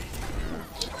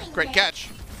 Great catch.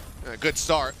 Good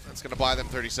start. That's going to buy them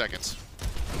 30 seconds.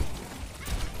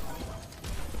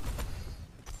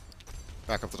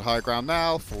 Back up to the high ground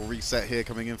now. Full reset here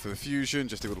coming in for the Fusion.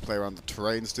 Just able to play around the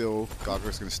terrain still.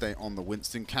 Gargoyle's going to stay on the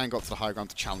Winston. Can go up to the high ground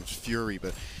to challenge Fury,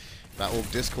 but that Orb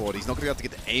Discord, he's not going to be able to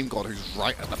get the Aim God, who's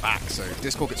right at the back. So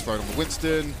Discord gets thrown on the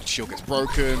Winston. Shield gets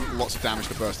broken. Lots of damage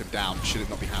to burst him down. Should it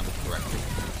not be handled correctly.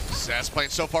 Zest playing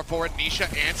so far forward. Nisha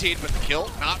antied, but the kill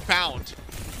not found.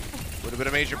 Would have been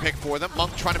a major pick for them.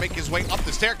 Monk trying to make his way up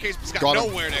the staircase, but he's got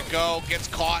nowhere to go. Gets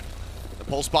caught. The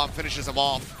pulse bomb finishes him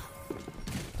off.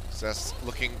 Zest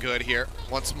looking good here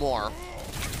once more.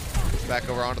 Back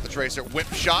over onto the Tracer. Whip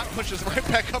shot pushes right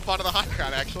back up onto the high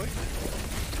ground, actually.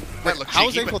 How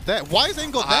is Engod there? Why is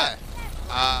Engod there?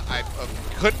 I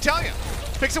couldn't tell you.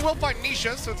 Fixa will find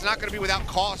Nisha, so it's not going to be without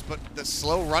cost, but the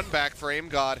slow run back for Aim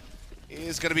God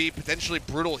is going to be potentially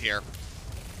brutal here.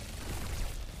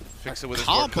 Fixa with his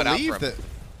work cut out for him.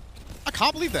 I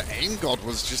can't believe that Aim God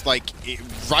was just like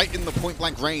right in the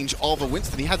point-blank range of a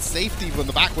Winston. He had safety from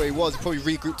the back where he was. He probably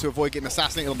regrouped to avoid getting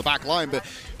assassinated on the back line, but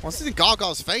once he's in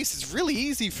Gargoyle's face, it's really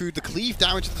easy through the cleave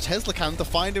damage of the Tesla cannon to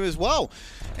find him as well.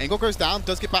 Aim God goes down,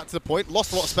 does get back to the point,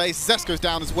 lost a lot of space. Zest goes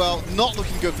down as well. Not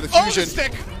looking good for the Fusion. Oh, the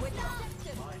stick!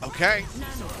 Okay.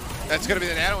 That's going to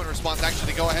be the Nano in response,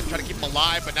 actually, to go ahead and try to keep him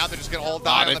alive, but now they're just going to all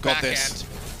die on the back end.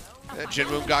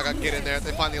 Jinmu, Gaga get in there.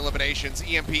 They find the eliminations.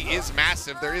 EMP is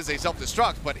massive. There is a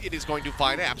self-destruct, but it is going to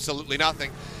find absolutely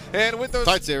nothing. And with those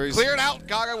cleared out,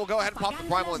 Gaga will go ahead and pop the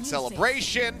Primal in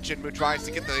celebration. Jinmu tries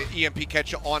to get the EMP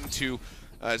catch onto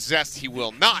Zest. He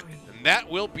will not. And that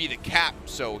will be the cap.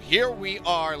 So here we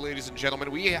are, ladies and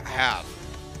gentlemen. We have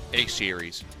a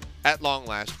series at long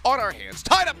last on our hands.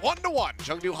 Tied up 1-1.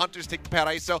 Chengdu Hunters take the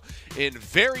Paraiso in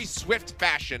very swift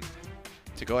fashion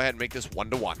to go ahead and make this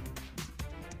 1-1.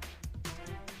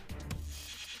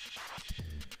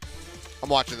 I'm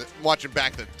watching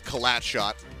back the collat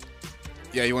shot.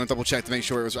 Yeah, you want to double check to make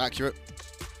sure it was accurate?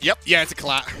 Yep. Yeah, it's a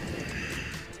collat.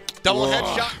 Double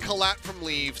headshot collat from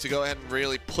Leave to go ahead and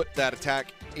really put that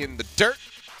attack in the dirt.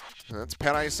 That's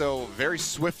Paraiso very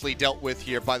swiftly dealt with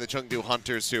here by the Chengdu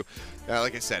Hunters who,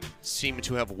 like I said, seem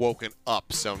to have woken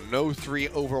up. So no 3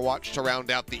 Overwatch to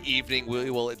round out the evening. We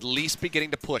will at least be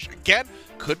getting to push. Again,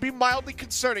 could be mildly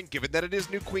concerning given that it is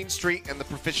New Queen Street and the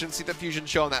proficiency that Fusion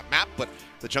show on that map, but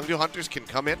the Chengdu Hunters can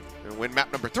come in and win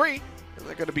map number 3, and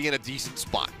they're going to be in a decent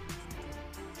spot.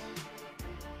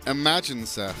 Imagine,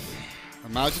 Seth,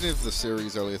 Imagine if the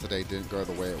series earlier today didn't go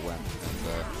the way it went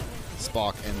and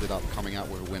Spark ended up coming out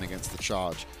with a win against the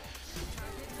Charge.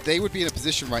 They would be in a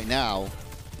position right now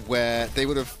where they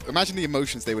would have, imagine the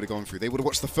emotions they would have gone through. They would have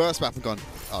watched the first map and gone,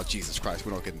 oh, Jesus Christ,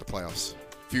 we're not getting the playoffs.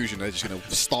 Fusion, they're just going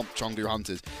to stomp Chengdu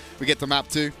Hunters. We get to map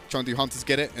 2, Chengdu Hunters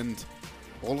get it, and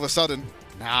all of a sudden,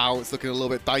 now it's looking a little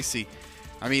bit dicey.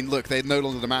 I mean, look, they're no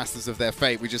longer the masters of their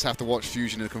fate. We just have to watch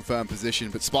Fusion in a confirmed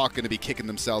position, but Spark going to be kicking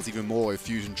themselves even more if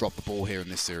Fusion drop the ball here in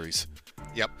this series.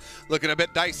 Yep. Looking a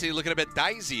bit dicey,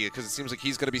 because it seems like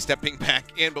he's going to be stepping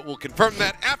back in, but we'll confirm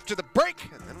that after the break,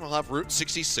 and then we'll have Route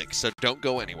 66, so don't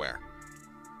go anywhere.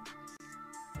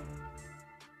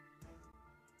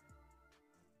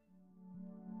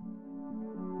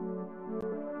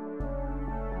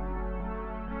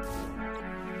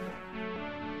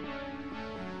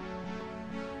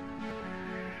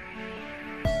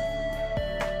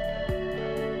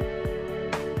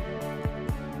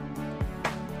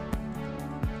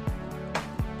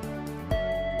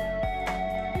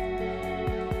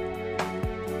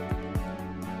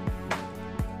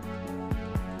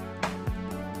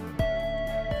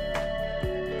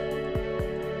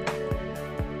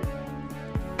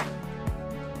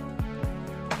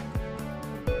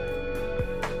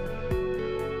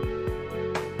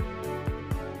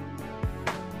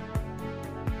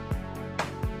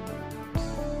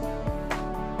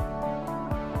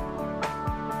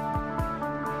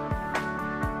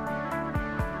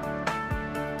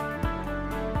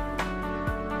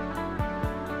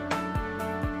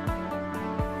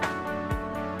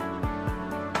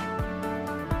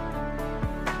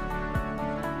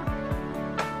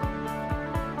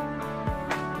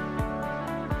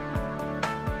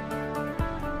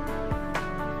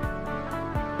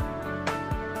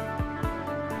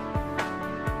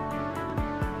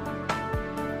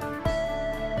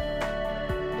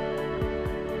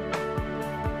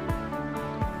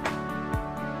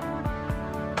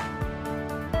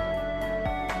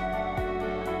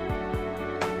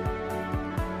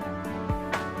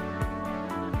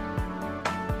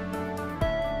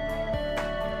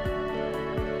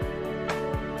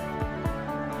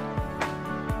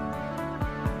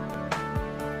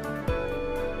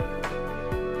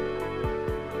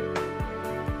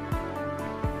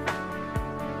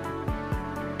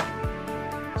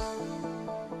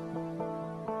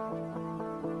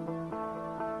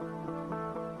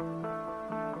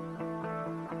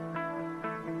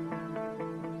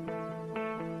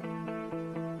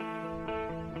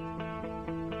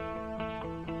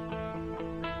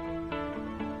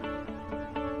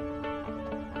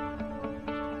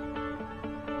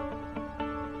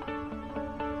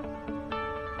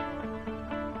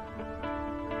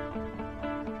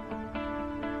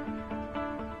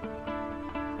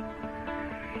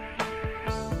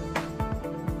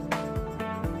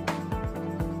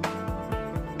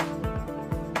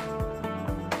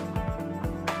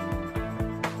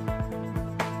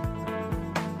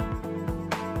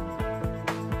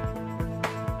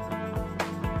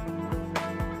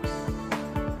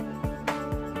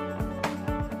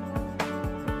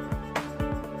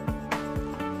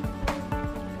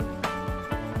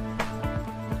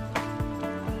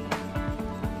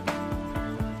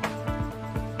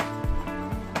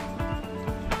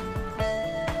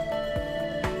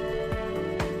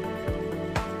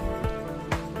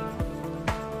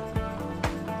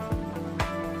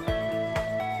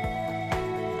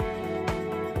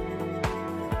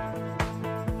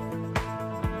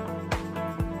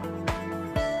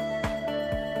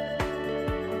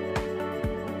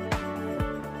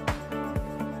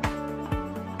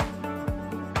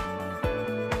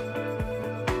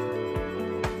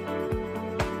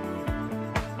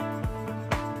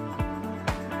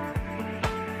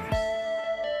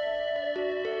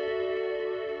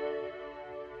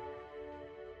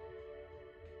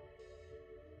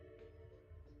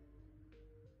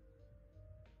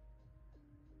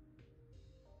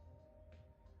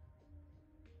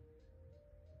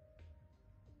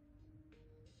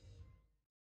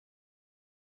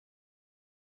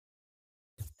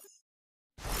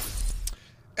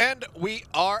 And we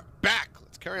are back.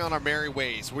 Let's carry on our merry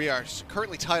ways. We are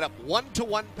currently tied up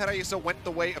 1-1. Paraíso went the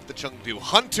way of the Chengdu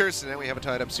Hunters, and now we have a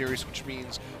tied-up series, which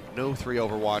means no 3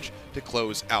 Overwatch to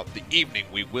close out the evening.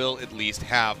 We will at least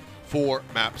have 4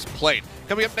 maps played.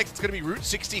 Coming up next, it's going to be Route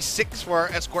 66 for our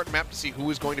escort map to see who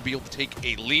is going to be able to take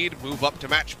a lead, move up to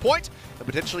match point, and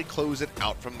potentially close it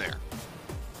out from there.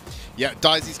 Yeah,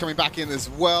 Daisy's coming back in as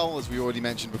well, as we already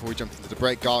mentioned before we jumped into the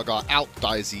break. Gaga out,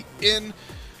 Daisy in.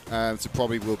 So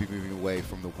probably will be moving away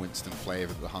from the Winston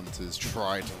flavor that the Hunters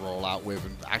tried to roll out with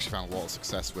and actually found a lot of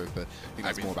success with. But I think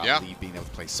that's more about Lee being able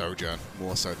to play Sojourn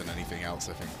more so than anything else.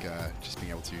 I think just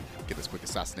being able to get those quick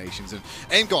assassinations. And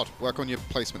Aim God, work on your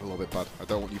placement a little bit, bud. I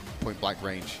don't want you point blank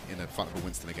range in a front of a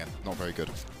Winston again. Not very good.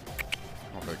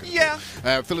 Not very good. Yeah.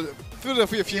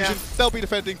 Philadelphia Fusion, they'll be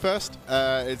defending first.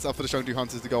 It's up for the Chengdu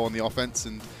Hunters to go on the offense.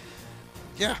 And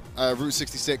yeah, Route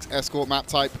 66 escort map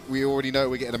type. We already know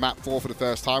we're getting a map 4 for the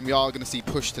first time. We are going to see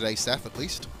push today, Steph, at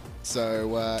least.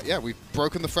 So yeah, we've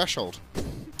broken the threshold.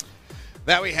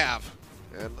 That we have.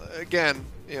 And again,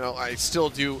 you know, I still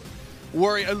do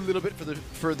worry a little bit for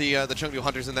the Chengdu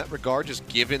Hunters in that regard, just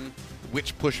given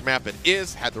which push map it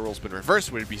is. Had the roles been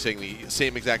reversed, we'd be saying the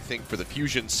same exact thing for the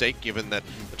Fusion's sake, given that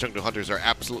the Chengdu Hunters are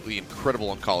absolutely incredible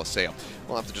on Coliseum.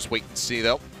 We'll have to just wait and see,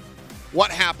 though, what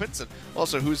happens, and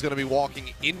also who's going to be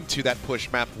walking into that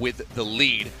push map with the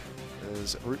lead,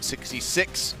 as Route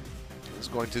 66 is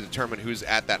going to determine who's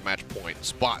at that match point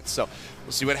spot. So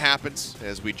we'll see what happens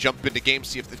as we jump into games,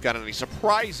 see if they've got any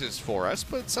surprises for us,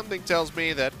 but something tells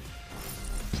me that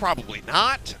probably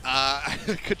not.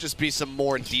 It could just be some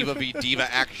more Diva v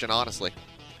Diva action, honestly.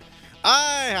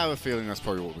 I have a feeling that's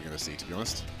probably what we're going to see, to be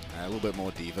honest. A little bit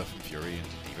more Diva from Fury and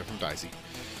Diva from Dicey.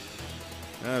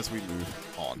 As we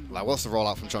move on. Now, what's the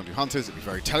rollout from Chengdu Hunters? It'd be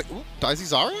very telling. Ooh, Dicey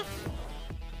Zarya?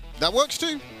 That works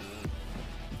too.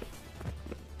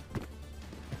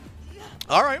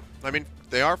 All right. I mean,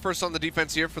 they are first on the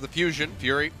defense here for the Fusion.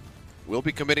 Fury will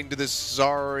be committing to this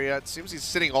Zarya. It seems he's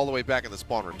sitting all the way back in the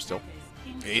spawn room still.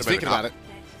 He's thinking about it.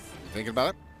 Thinking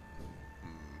about it.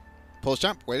 Pulse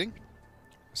champ, waiting.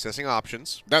 Assessing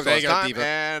options. No, there you go, Diva.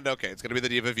 And okay, it's going to be the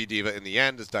Diva v Diva in the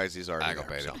end, as Dicey's already I got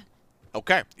baited. So.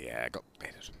 Okay. Yeah, I got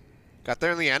baited. Got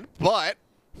there in the end, but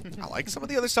I like some of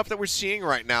the other stuff that we're seeing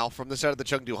right now from the side of the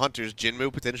Chengdu Hunters.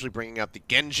 Jinmu potentially bringing out the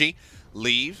Genji.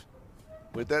 Leave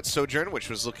with that Sojourn, which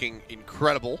was looking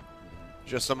incredible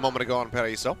just a moment ago on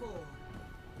Paraiso.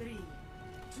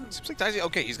 Seems like Dicey,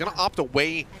 okay, he's going to opt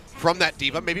away from that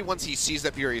Diva. Maybe once he sees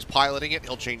that Fury is piloting it,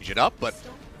 he'll change it up, but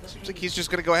seems like he's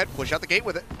just going to go ahead and push out the gate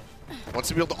with it. Wants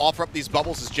to be able to offer up these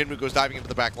bubbles as Jinmu goes diving into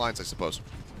the back lines, I suppose.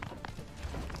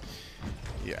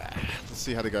 Yeah, let's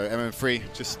see how they go.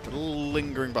 MM3 just a little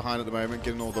lingering behind at the moment,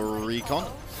 getting all the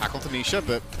recon. Hack onto Nisha,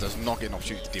 but does not get an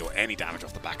opportunity to deal any damage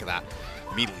off the back of that.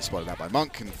 Immediately spotted out by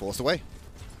Monk and forced away.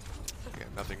 Yeah,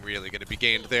 nothing really going to be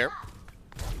gained there.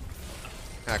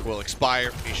 Hack will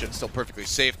expire. Nisha still perfectly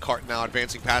safe. Cart now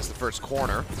advancing past the first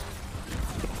corner.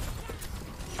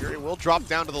 Fury will drop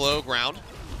down to the low ground.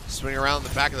 Swing around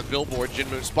the back of the billboard.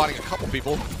 Jinmu spotting a couple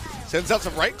people. Sends out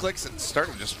some right clicks and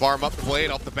starting to just farm up the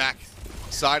blade off the back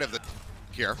side of the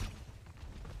here.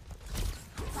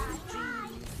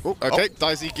 Oh, okay.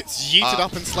 Dicey gets yeeted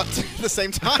up and slapped at the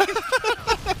same time.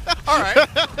 All right.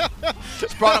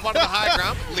 Just brought up onto the high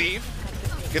ground. Leave.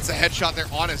 Gets a headshot there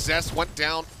on his Zest. Went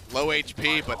down. Low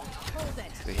HP, but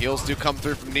the heals do come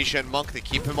through from Nisha and Monk. They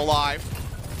keep him alive.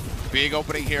 Big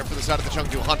opening here for the side of the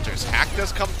Chengdu Hunters. Hack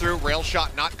does come through. Rail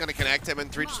shot not going to connect.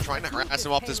 MN3 just trying to harass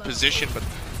him off this position, but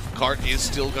Cart is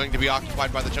still going to be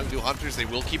occupied by the Chengdu Hunters. They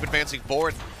will keep advancing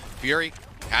forward. Fury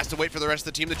has to wait for the rest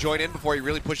of the team to join in before he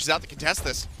really pushes out to contest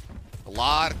this. A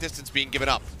lot of distance being given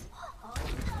up.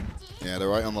 Yeah, they're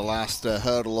right on the last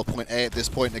hurdle of point A at this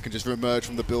point. They can just reemerge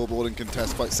from the billboard and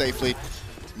contest quite safely.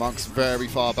 Monk's very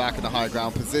far back in the high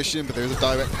ground position, but there's a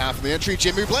direct path from the entry.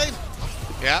 Jinmu Blade.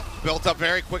 Yeah, built up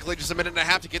very quickly, just a minute and a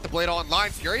half to get the Blade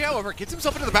online. Fury, however, gets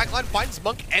himself into the back line, finds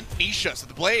Monk and Nisha. So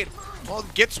the Blade, well,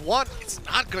 gets one. It's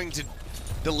not going to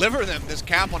deliver them this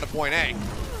cap onto point A.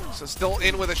 So still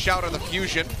in with a shout on the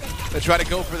Fusion. They try to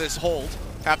go for this hold.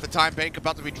 Half the time bank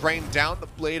about to be drained down. The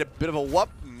Blade, a bit of a whoop,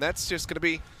 and that's just going to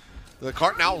be the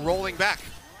Cart now rolling back.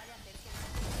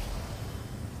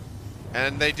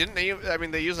 And they didn't, I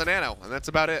mean, they use a nano, and that's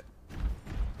about it.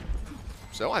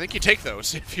 So I think you take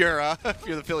those if you're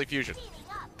the Philly Fusion.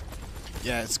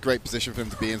 Yeah, it's a great position for them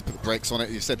to be in, to put the brakes on it.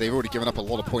 You said they've already given up a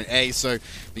lot of point A, so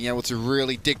being able to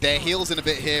really dig their heels in a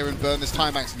bit here and burn this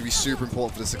time back is going to be super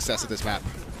important for the success of this map.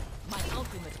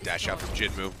 Dash out from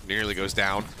Jinmu, nearly goes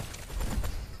down.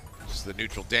 Just the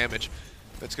neutral damage.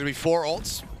 That's going to be 4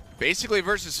 ults. Basically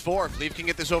versus 4. If Leaf can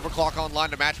get this overclock online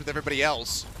to match with everybody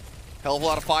else. Hell of a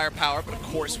lot of firepower, but of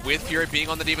course, with Fury being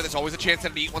on the Diva, there's always a chance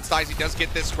that once Dicey does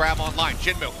get this grab online.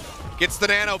 Jinmu gets the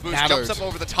nano boost, jumps up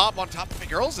over the top on top of the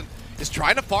girls, and is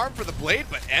trying to farm for the Blade,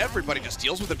 but everybody just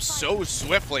deals with him so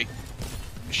swiftly.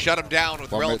 Shut him down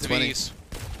with relative ease.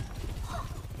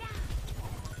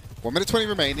 1 minute 20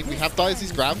 remaining. We have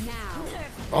Dicey's grab.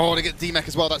 Oh, they get D-Mech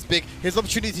as well. That's big. Here's an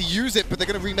opportunity to use it, but they're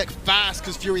going to remech fast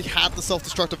because Fury had the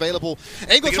self-destruct available.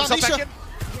 Aim goes on Nisha.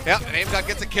 Yeah, and AimGod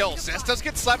gets a kill. Zest does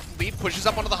get slapped. Lead pushes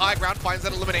up onto the high ground, finds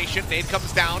that elimination. Nade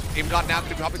comes down. AimGod now going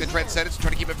to be helping the Transcendence,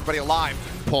 trying to keep everybody alive.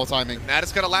 Poor timing. And that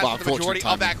is going to last for the majority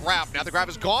of that grab. Now the grab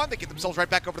is gone. They get themselves right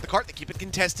back over to the cart. They keep it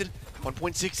contested.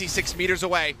 1.66 meters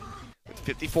away with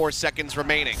 54 seconds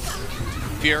remaining.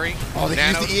 Fury, they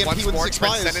Nano, use the EMP once when more. this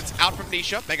expires. Transcendence out from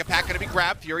Nisha. Mega Pack going to be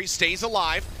grabbed. Fury stays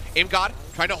alive. AimGod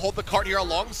trying to hold the cart here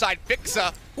alongside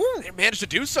Fixa. They managed to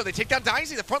do so. They take down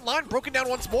Daisy. The front line broken down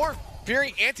once more.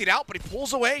 Fury antied out, but he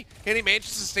pulls away, and he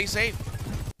manages to stay safe.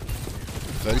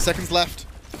 30 seconds left.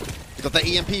 You got that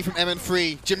EMP from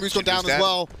MN3. Jinmu's gone down as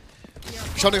well.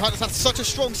 Chengdu Hunters had such a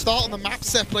strong start on the map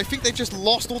set, but I think they just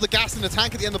lost all the gas in the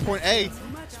tank at the end of point A.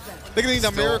 They're going to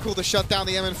need a miracle to shut down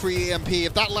the MN3 EMP.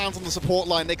 If that lands on the support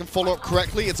line, they can follow up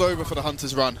correctly. It's over for the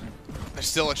Hunters' run. There's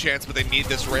still a chance, but they need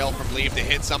this rail from Leave to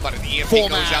hit somebody. The EMP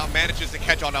goes out, manages to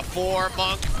catch on a 4.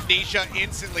 Monk, Nisha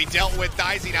instantly dealt with.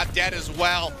 Daisy now dead as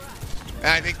well. And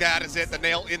I think that is it. The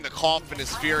nail in the coffin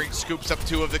as Fury scoops up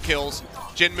 2 of the kills.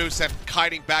 Jinmu sent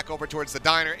kiting back over towards the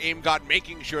diner. AimGod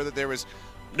making sure that there was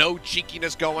no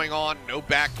cheekiness going on, no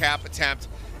back cap attempt,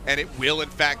 and it will in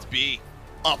fact be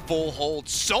a full hold.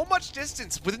 So much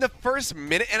distance within the first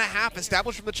minute and a half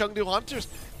established from the Chengdu Hunters,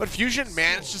 but Fusion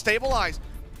managed to stabilize.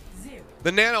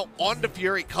 The Nano onto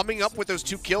Fury, coming up with those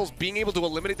 2 kills, being able to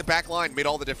eliminate the back line made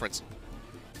all the difference.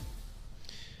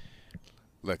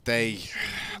 Look, they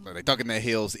dug in their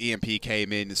heels. The EMP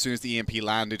came in. As soon as the EMP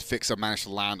landed, Fixa managed to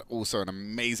land also an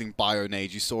amazing bio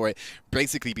nade. You saw it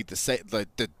basically be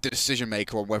the decision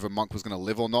maker on whether Monk was going to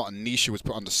live or not, and Nisha was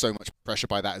put under so much pressure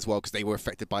by that as well because they were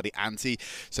affected by the anti.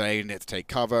 So they needed to take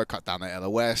cover, cut down their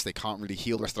LOS. They can't really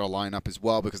heal the rest of their lineup as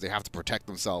well because they have to protect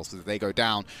themselves. Because if they go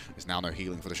down, there's now no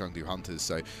healing for the Chengdu Hunters.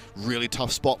 So really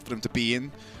tough spot for them to be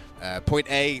in. Point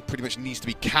A pretty much needs to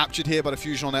be captured here by the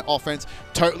Fusion on their offense.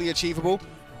 Totally achievable,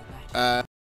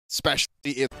 especially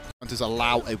if Hunters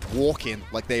allow a walk-in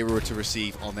like they were to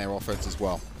receive on their offense as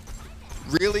well.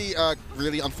 Really,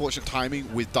 really unfortunate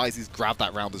timing with Daisy's grab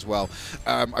that round as well.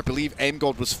 I believe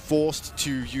AimGod was forced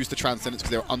to use the Transcendence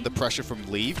because they were under pressure from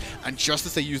Leave, and just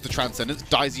as they used the Transcendence,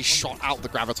 Daisy shot out the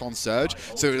Graviton Surge,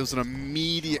 so it was an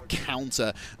immediate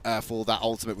counter for that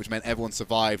ultimate, which meant everyone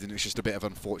survived, and it was just a bit of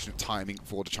unfortunate timing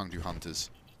for the Chengdu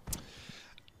Hunters.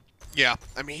 Yeah,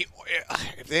 I mean,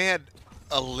 if they had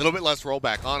a little bit less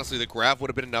rollback, honestly, the grab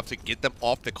would have been enough to get them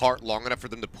off the cart long enough for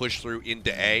them to push through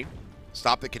into A.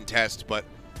 Stop the contest, but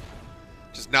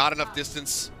just not enough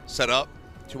distance set up.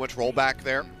 Too much rollback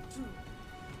there.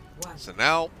 So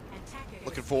now,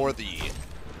 looking for the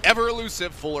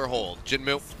ever-elusive Fuller hold.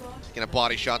 Jinmu getting a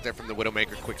body shot there from the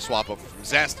Widowmaker. Quick swap over from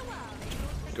Zest.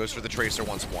 Goes for the Tracer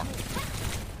once more.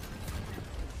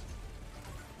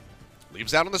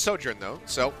 Leaves out on the Sojourn, though,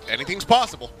 so anything's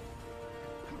possible.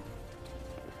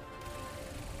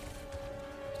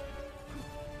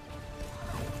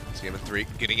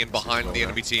 MN3 getting in behind the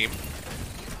enemy team.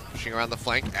 Pushing around the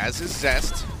flank, as is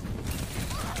Zest.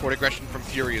 Toward aggression from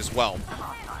Fury as well.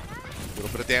 A little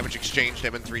bit of damage exchanged.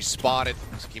 MN3 spotted.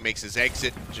 He makes his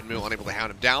exit. Jinmu unable to hound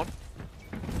him down.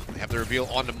 They have the reveal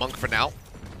onto Monk for now.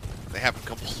 They have him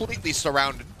completely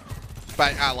surrounded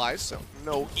by allies, so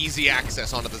no easy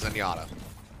access onto the Zenyatta.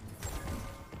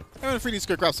 MN3 needs to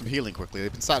go grab some healing quickly.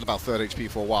 They've been sat at about 3rd HP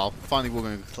for a while. Finally, we're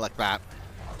going to collect that.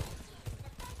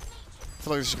 I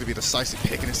feel like this is going to be a decisive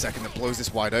pick in a second that blows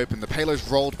this wide open. The payload's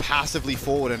rolled passively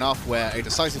forward enough where a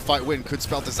decisive fight win could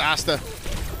spell disaster.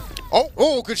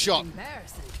 Oh, good shot.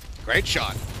 Great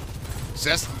shot.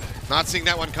 Zest not seeing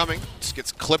that one coming. Just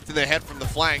gets clipped in the head from the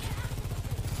flank.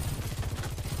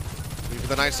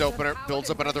 With a nice opener, builds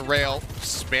up another rail,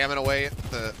 spamming away at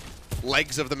the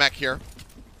legs of the mech here.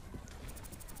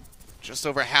 Just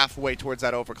over halfway towards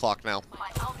that overclock now.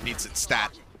 Needs its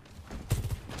stat.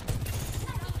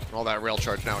 All that rail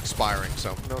charge now expiring,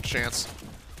 so no chance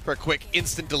for a quick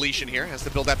instant deletion here. Has to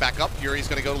build that back up. Fury's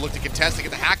going to go look to contest to get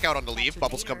the hack out on the Leave.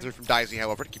 Bubbles come through from Daisy,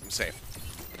 however, to keep him safe.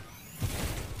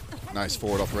 Nice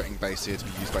forward operating base here to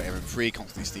be used by MN3,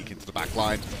 constantly sneak into the back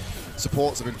line.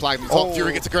 Supports have been flagged on the top.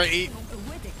 Fury gets a great eat.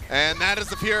 And that is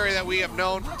the Fury that we have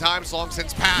known from times long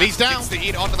since past. Leaves down. Gets the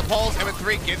heat onto the poles.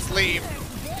 MN3 gets Leave.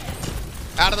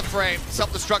 Out of the frame,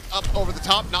 self-destruct up over the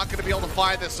top, not going to be able to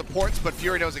find the supports, but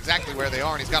Fury knows exactly where they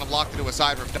are, and he's got them locked into a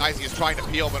side room. Daisy is trying to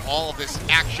peel, but all of this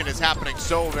action is happening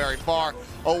so very far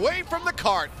away from the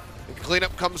cart. The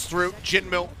cleanup comes through.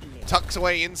 Jinmu tucks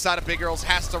away inside of Big Earls,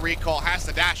 has to recall, has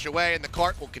to dash away, and the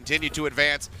cart will continue to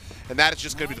advance, and that is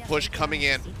just going to be the push coming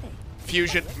in.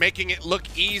 Fusion making it look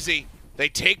easy. They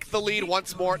take the lead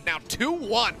once more, now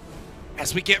 2-1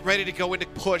 as we get ready to go into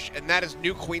push, and that is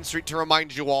New Queen Street to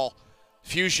remind you all.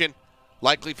 Fusion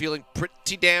likely feeling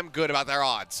pretty damn good about their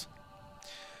odds.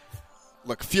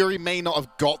 Look, Fury may not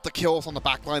have got the kills on the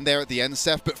backline there at the end,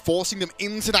 Seth, but forcing them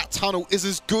into that tunnel is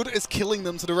as good as killing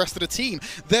them to the rest of the team.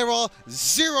 There are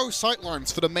 0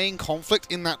 sightlines for the main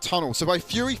conflict in that tunnel, so by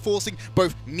Fury forcing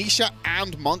both Nisha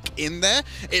and Monk in there,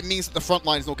 it means that the front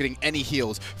line is not getting any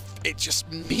heals. It just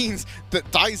means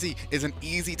that Daisy is an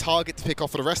easy target to pick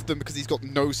off for the rest of them because he's got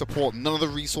no support. None of the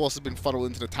resources have been funneled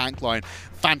into the tank line.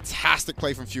 Fantastic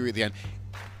play from Fury at the end.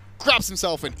 Grabs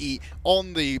himself an E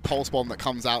on the pulse bomb that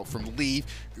comes out from Leave,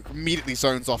 immediately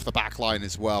zones off the back line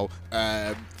as well.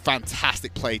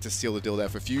 Fantastic play to seal the deal there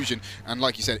for Fusion. And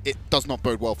like you said, it does not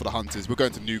bode well for the Hunters. We're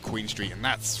going to New Queen Street, and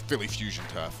that's Philly Fusion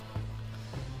turf.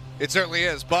 It certainly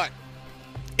is, but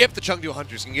if the Chengdu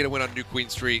Hunters can get a win on New Queen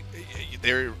Street,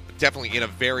 they're definitely in a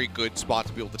very good spot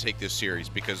to be able to take this series,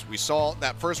 because we saw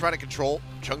that first round of Control,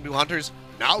 Chengdu Hunters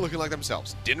not looking like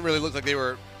themselves. Didn't really look like they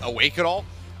were awake at all.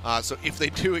 So if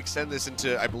they do extend this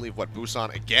into, I believe,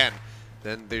 Busan again,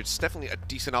 then there's definitely a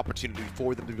decent opportunity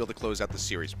for them to be able to close out the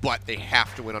series. But they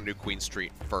have to win on New Queen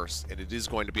Street first, and it is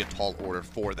going to be a tall order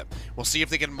for them. We'll see if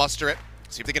they can muster it,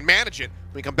 see if they can manage it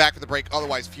when we come back from the break.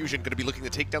 Otherwise, Fusion going to be looking to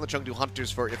take down the Chengdu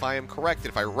Hunters for, if I am correct,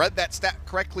 if I read that stat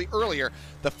correctly earlier,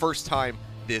 the first time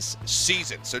this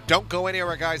season. So don't go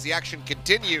anywhere, guys. The action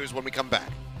continues when we come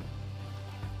back.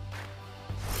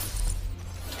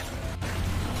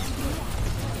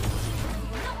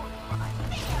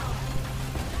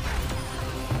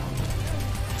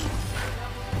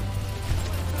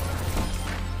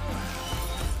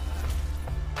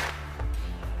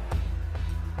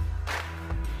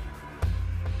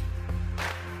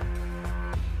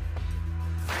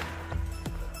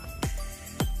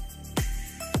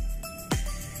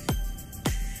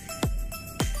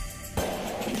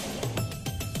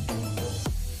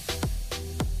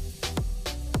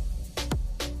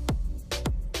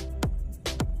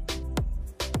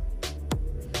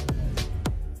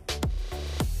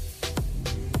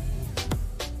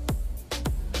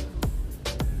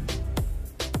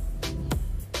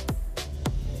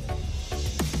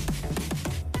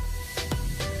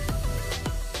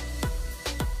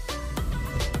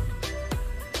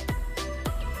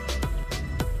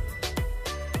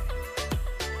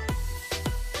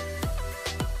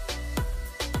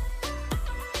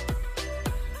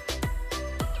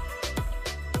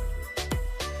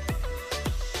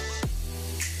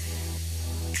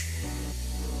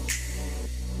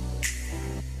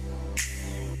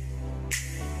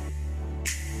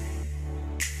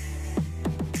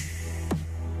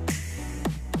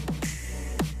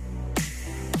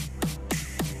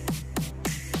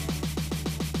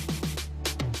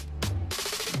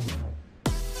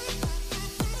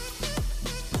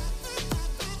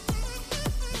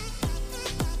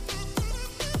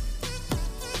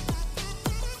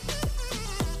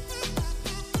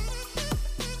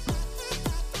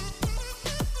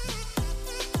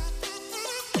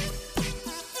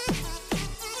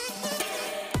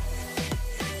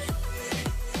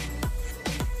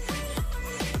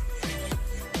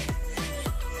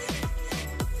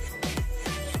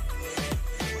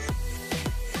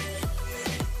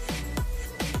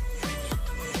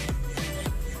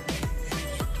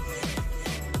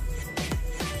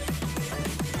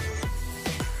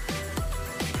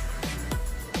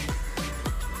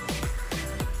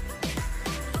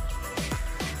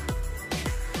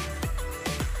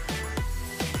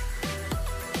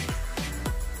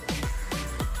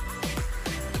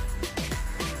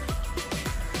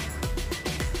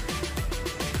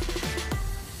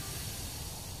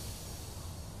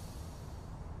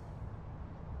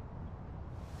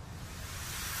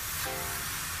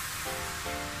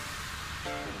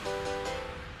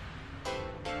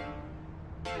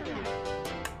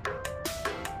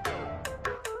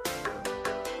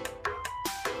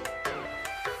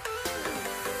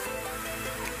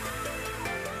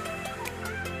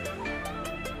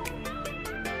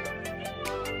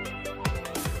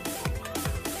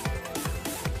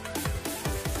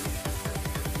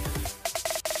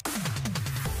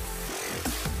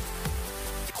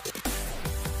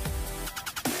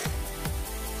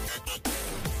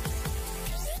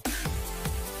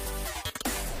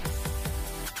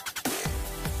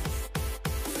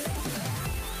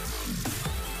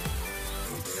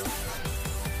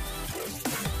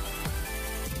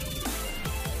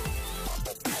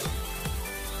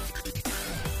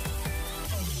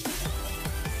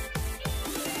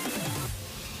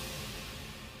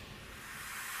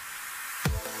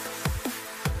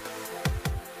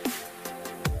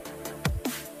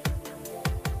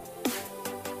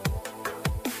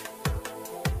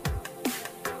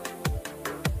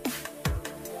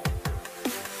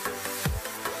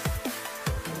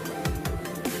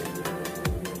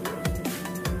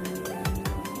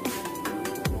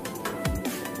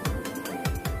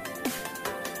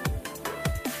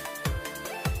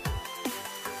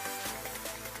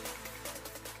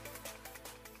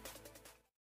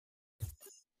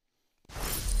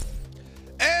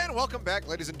 And welcome back,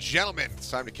 ladies and gentlemen.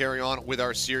 It's time to carry on with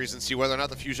our series and see whether or not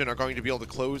the Fusion are going to be able to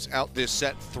close out this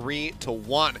set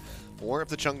 3-1. Or if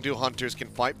the Chengdu Hunters can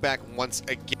fight back once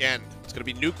again. It's going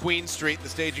to be New Queen Street, the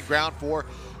staging ground for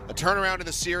a turnaround in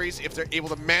the series. If they're able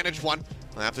to manage one,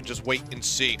 we'll have to just wait and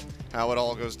see how it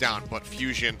all goes down. But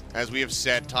Fusion, as we have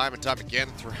said time and time again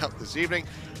throughout this evening,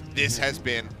 this has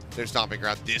been their stomping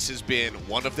ground. This has been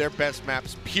one of their best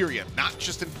maps, period. Not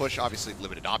just in push, obviously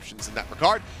limited options in that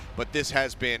regard, but this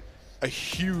has been a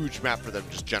huge map for them,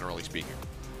 just generally speaking.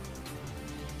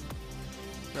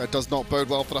 It does not bode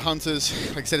well for the Hunters.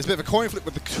 Like I said, it's a bit of a coin flip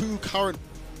with the two current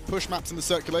push maps in the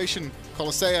circulation.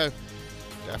 Colosseo,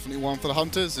 definitely one for the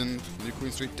Hunters, and New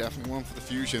Queen Street, definitely one for the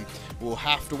Fusion. We'll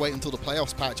have to wait until the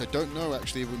playoffs patch. I don't know,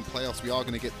 actually, if in playoffs we are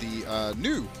going to get the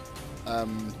new,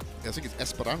 I think it's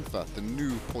Esperanza, the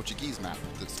new Portuguese map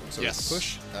that's also yes.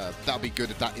 push. That'll be good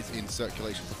if that is in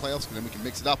circulation for playoffs, and then we can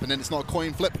mix it up, and then it's not a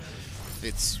coin flip.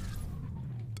 It's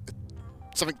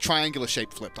something triangular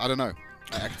shaped flipped. I don't know.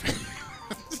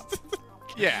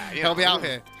 Yeah, help me out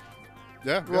here.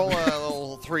 Yeah, roll a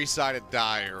little three-sided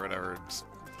die or whatever.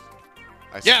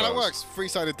 Yeah, that works.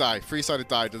 Three-sided die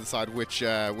to decide which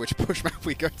push map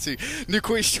we go to. New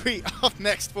Queen Street up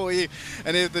next for you,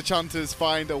 and if the Hunters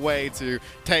find a way to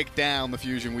take down the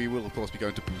Fusion, we will of course be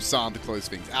going to Busan to close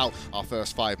things out. Our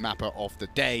first 5 mapper of the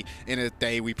day, in a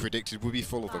day we predicted would be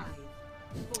full of them.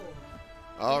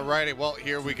 Alrighty, well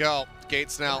here we go.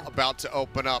 Gates now about to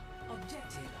open up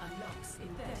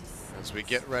as we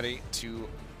get ready to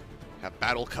have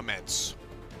battle commence.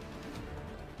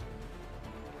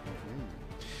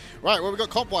 Right, well, we got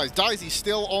comp-wise. Daisy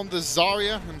still on the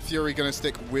Zarya, and Fury going to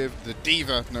stick with the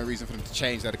Diva. No reason for them to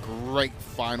change. They had a great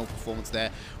final performance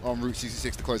there on Route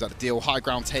 66 to close out the deal. High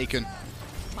ground taken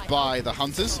by the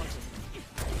Hunters.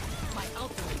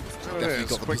 Definitely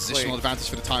got the positional advantage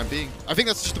for the time being. I think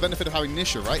that's just the benefit of having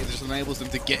Nisha, right? It just enables them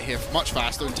to get here much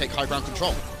faster and take high ground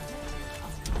control.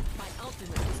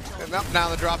 And now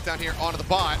the drop down here onto the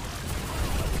bot.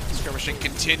 Skirmishing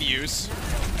continues.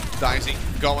 Daisy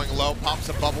going low, pops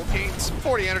a bubble, gains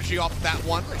 40 energy off of that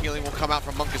one. The healing will come out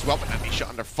from Monk as well, but Nisha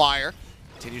under fire.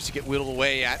 Continues to get whittled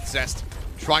away at. Zest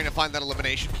trying to find that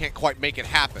elimination, can't quite make it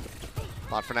happen.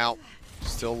 Bot for now,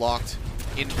 still locked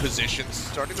in position.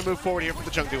 Starting to move forward here for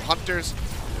the Chengdu Hunters.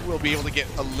 Will be able to get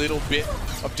a little bit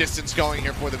of distance going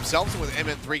here for themselves. And with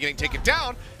MN3 getting taken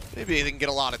down, maybe they can get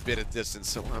a lot of bit of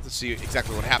distance. So we'll have to see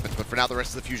exactly what happens. But for now, the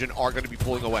rest of the Fusion are going to be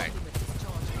pulling away.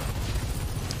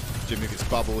 Jimmy gets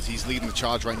bubbles. He's leading the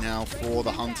charge right now for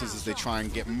the Hunters as they try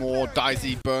and get more.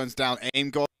 Daisy burns down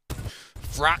aim god.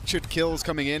 Fractured kills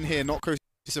coming in here. Not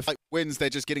cohesive fight wins. They're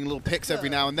just getting little picks every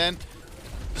now and then.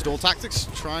 Stall Tactics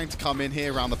trying to come in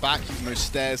here around the back, using those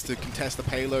stairs to contest the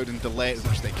payload and delay it as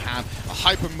much as they can. A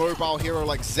hyper-mobile hero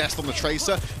like Zest on the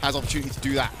Tracer has opportunity to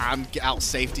do that and get out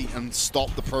safety and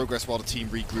stop the progress while the team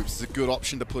regroups. It's a good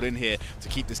option to put in here to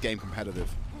keep this game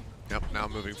competitive. Yep, now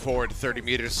moving forward, 30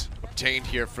 meters obtained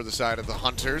here for the side of the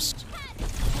Hunters.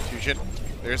 Fusion,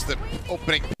 there's the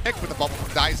opening pick, but the bubble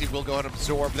from Daisy will go ahead and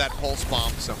absorb that pulse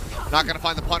bomb. So not going to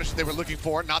find the punish that they were looking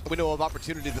for, not the window of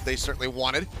opportunity that they certainly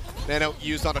wanted. Nano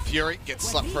used on a Fury, gets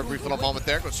slept for a brief little moment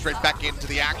there, goes straight back into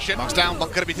the action. Monk's down,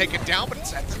 Monk going to be taken down, but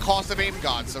it's at the cost of aim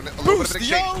god. So a little bit of an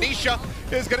exchange.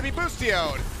 Nisha is going to be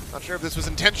boostioed. Not sure if this was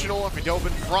intentional or if he dove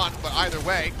in front, but either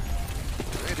way,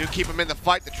 they do keep him in the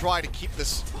fight to try to keep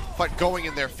this fight going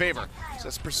in their favor. So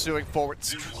it's pursuing forward,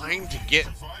 it's trying to get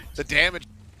the damage,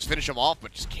 finish him off,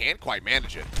 but just can't quite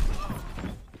manage it.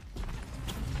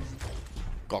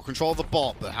 Got control of the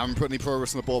bot, but haven't put any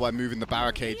progress on the ball by moving the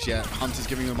barricades yet. Hunter's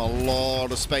giving them a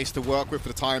lot of space to work with for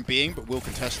the time being, but will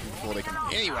contest them before they come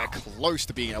anywhere close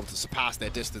to being able to surpass their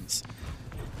distance.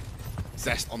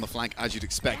 Zest on the flank, as you'd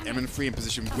expect. MN3 in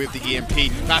position with the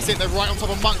EMP. That's it, they're right on top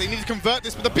of Monk. They need to convert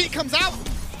this, but the beat comes out!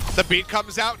 The beat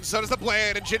comes out, and so does the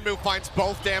blade, and Jinmu finds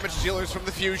both damage dealers from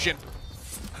the Fusion.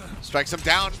 Strikes him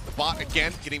down. The bot,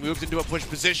 again, getting moved into a push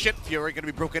position. Fury going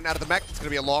to be broken out of the mech. It's going to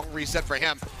be a long reset for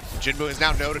him. Jinmu is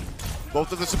now noted.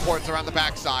 Both of the supports are on the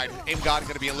backside. Aim God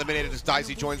going to be eliminated as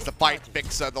Daisy joins the fight.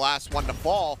 Picks the last one to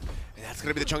fall. And that's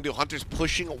going to be the Chengdu Hunters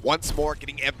pushing once more,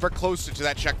 getting ever closer to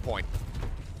that checkpoint.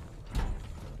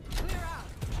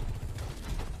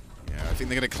 Yeah, I think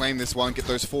they're going to claim this one, get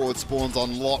those forward spawns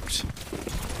unlocked.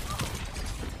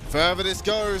 Further this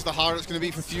goes, the harder it's going to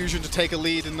be for Fusion to take a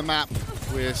lead in the map.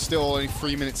 We're still only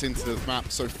 3 minutes into the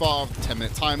map so far,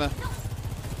 10-minute timer.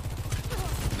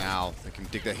 Now they can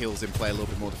dig their heels in, play a little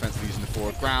bit more defensively using the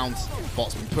forward grounds.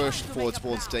 Bot's been pushed, forward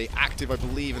spawns stay active, I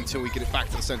believe, until we get it back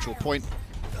to the central point.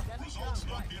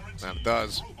 That it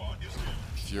does.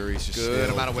 Fury's just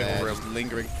good amount of wiggle room,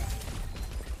 lingering.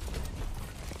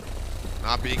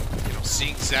 not being,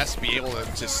 seeing Zest be able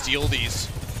to steal these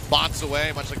bots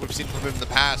away, much like we've seen from him in the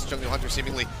past. Chengdu Hunter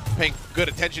seemingly paying good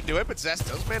attention to it, but Zest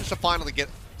does manage to finally get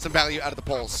some value out of the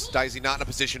pulse. Daisy not in a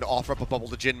position to offer up a bubble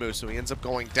to Jinmu, so he ends up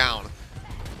going down.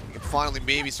 He can finally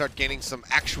maybe start gaining some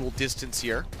actual distance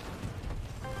here.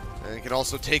 And he can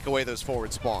also take away those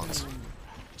forward spawns.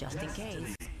 Just in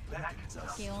case.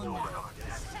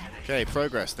 Okay,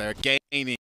 progress. They're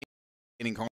gaining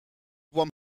one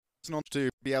person on to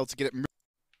be able to get it moved.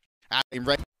 In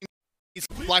range.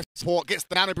 Life support gets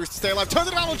the nano boost to stay alive. Turns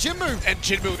it around on Jinmu. And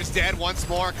Jinmu is dead once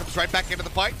more. Comes right back into the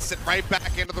fight. Sent right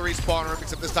back into the respawn room,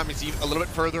 except this time he's even a little bit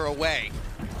further away.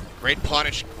 Great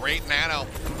punish. Great nano.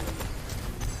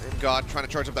 Thank God, trying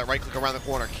to charge up that right click around the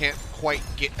corner. Can't quite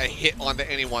get a hit onto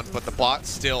anyone, but the bot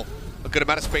still a good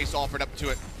amount of space offered up to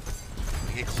it.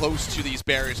 They get close to these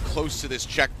barriers, close to this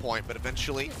checkpoint, but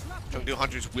eventually Chengdu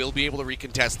Hunters will be able to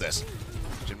recontest this.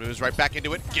 Jinmu moves right back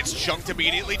into it, gets chunked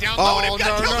immediately down low, and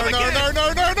no.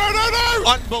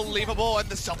 Unbelievable, and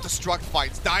the self-destruct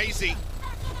fights. Daisy,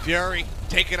 Fury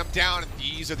taking him down, and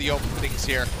these are the openings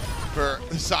here for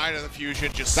the side of the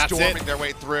Fusion, just storming their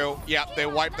way through. Yep, they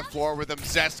wipe the floor with them.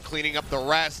 Zest cleaning up the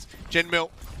rest. Jinmu,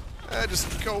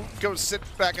 just go sit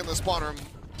back in the spawn room,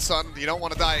 son. You don't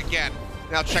want to die again.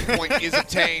 Now checkpoint is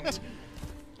attained.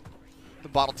 The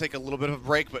bot will take a little bit of a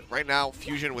break, but right now,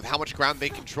 Fusion, with how much ground they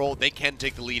control, they can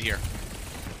take the lead here.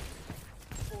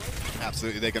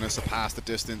 Absolutely, they're going to surpass the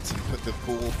distance and put the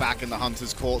ball back in the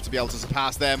Hunter's court to be able to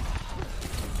surpass them.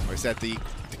 Like I said, the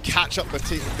catch-up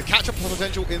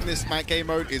potential in this game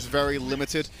mode is very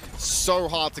limited. So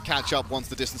hard to catch up once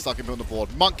the distance stuck on the board.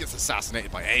 Monk gets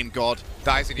assassinated by Aim God.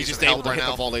 Daisy He's just able to hit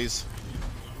the volleys.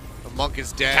 The Monk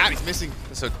is dead. Cat is missing.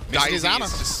 So missing his Ana.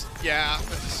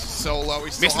 So low.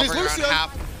 He's still hovering around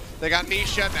half. They got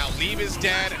Nisha. Now Leave is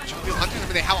dead. And Chengdu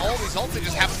Hunters, they have all these ults. They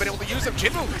just haven't been able to use them.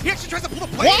 Jinmu, he actually tries to pull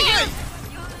the play.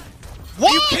 Why?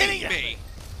 Are you kidding me?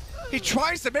 He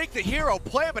tries to make the hero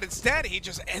play, but instead he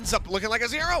just ends up looking like a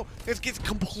zero. It gets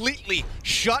completely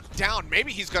shut down.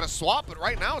 Maybe he's going to swap, but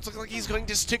right now it's looking like he's going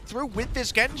to stick through with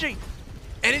this Genji.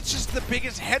 And it's just the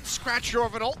biggest head scratcher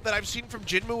of an ult that I've seen from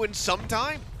Jinmu in some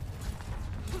time.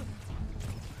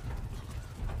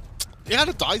 He had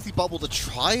a Daisy bubble to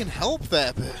try and help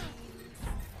there, but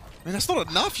I mean, that's not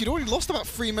enough. You'd already lost about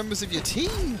 3 members of your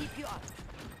team.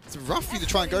 It's rough for you to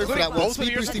try and go for that. Well,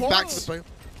 speed boosting back to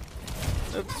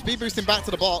the speed boosting back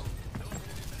to the bot.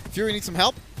 Fury needs some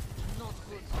help.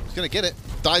 He's gonna get it.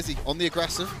 Daisy on the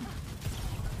aggressive.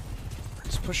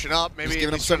 Just pushing up. Maybe he's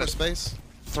giving him so much space.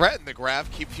 Threaten the grab.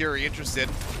 Keep Fury interested.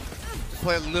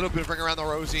 Play a little bit of ring around the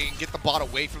Rosie and get the bot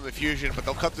away from the Fusion, but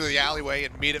they'll cut through the alleyway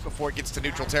and meet it before it gets to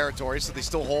neutral territory, so they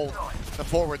still hold the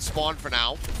forward spawn for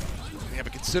now. They have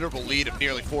a considerable lead of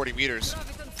nearly 40 meters.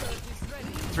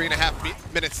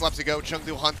 3.5 minutes left to go.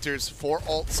 Chengdu Hunters, 4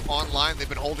 ults online. They've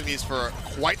been holding these for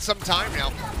quite some time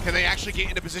now. Can they actually get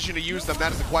into position to use them?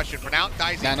 That is the question. For now,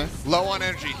 Daisy, low on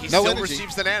energy. He still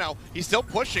receives the nano. He's still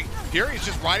pushing. Fury is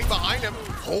just riding behind him,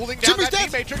 holding down that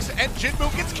D-Matrix, and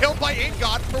Jinmu gets killed by Aim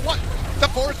God for what? The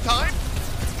 4th time?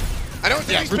 I don't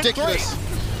think he's ridiculous.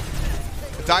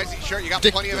 Daisy, sure, you got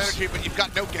plenty of energy, but you've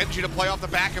got no Genji to play off the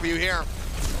back of you here.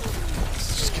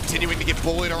 It's just continuing to get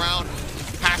bullied around.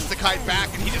 Has the kite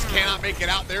back, and he just cannot make it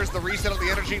out. There's the reset of the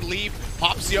energy. Leave,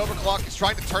 pops the overclock. He's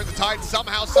trying to turn the tide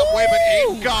somehow, some way, but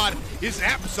Aim God is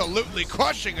absolutely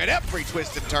crushing at every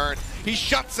twist and turn. He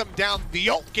shuts him down. The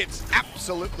ult gets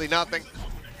absolutely nothing.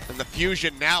 And the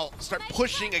Fusion now start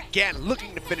pushing again,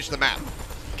 looking to finish the map.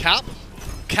 Cap?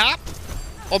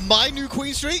 On my new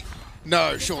Queen Street?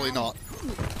 No, surely not.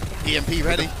 EMP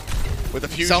ready. With the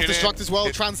Fusion self-destruct as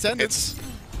well, Transcendence.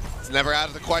 It's never out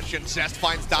of the question. Zest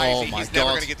finds Daisy. He's never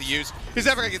going to get the use. He's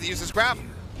never going to get the use. This grab.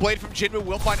 Blade from Jinmu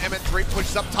will find MN3.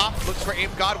 Pushes up top. Looks for Aim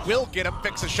God. Will get him.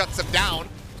 Fixes, shuts him down.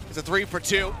 It's a 3 for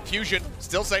 2. Fusion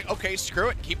still say, okay, screw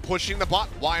it. Keep pushing the bot.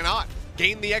 Why not?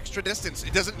 Gain the extra distance.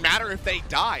 It doesn't matter if they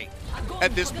die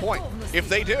at this point. If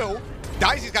they do,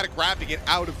 Daisy's got to grab to get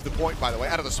out of the point, by the way.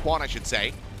 Out of the spawn, I should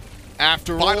say.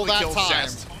 After all that time.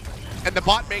 Zest. And the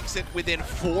bot makes it within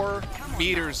 4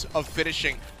 meters of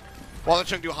finishing, while the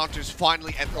Chengdu Hunters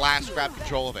finally at last grab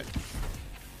control of it.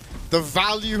 The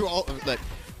value of, like,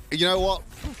 you know what?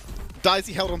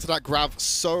 Daisy held onto that grab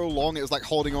so long, it was like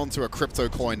holding on to a crypto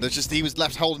coin. There's just, he was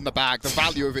left holding the bag. The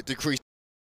value of it decreased.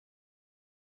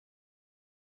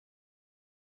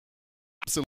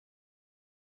 Absolutely.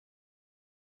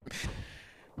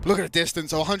 Look at the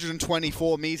distance,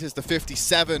 124 meters to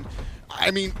 57.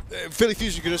 I mean, Philly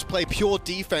Fusion could just play pure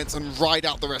defense and ride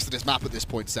out the rest of this map at this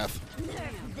point, Seth.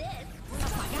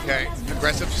 Okay,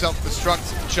 aggressive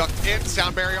self-destruct chucked in.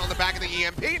 Sound barrier on the back of the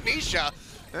EMP. Nisha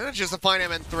And just a fine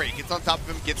MN3. Gets on top of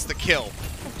him, gets the kill.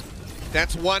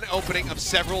 That's one opening of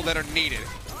several that are needed.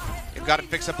 They've got to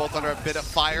fix up both under a bit of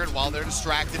fire, and while they're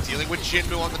distracted, dealing with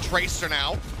Chengdu on the Tracer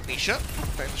now. Nisha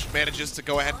manages to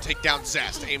go ahead and take down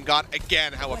Zest. Aim God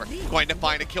again, however, going to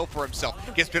find a kill for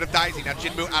himself. Gets rid of Daisy. Now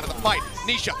Chengdu out of the fight.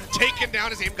 Nisha taken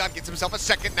down as Aim God gets himself a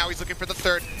second. Now he's looking for the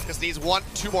third. Just needs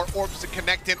 1-2 more orbs to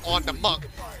connect in onto Monk.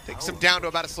 Takes him down to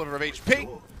about a sliver of HP.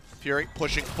 Fury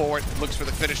pushing forward, looks for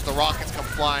the finish. The rockets come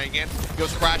flying in,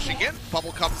 goes crashing in.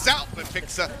 Bubble comes out, but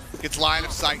Fixa gets line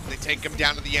of sight. They take him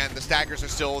down to the end. The staggers are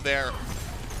still there.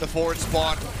 The forward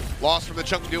spawn lost from the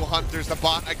Chengdu Hunters. The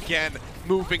bot again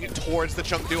moving towards the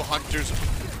Chengdu Hunters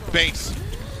base.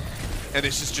 And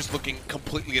this is just looking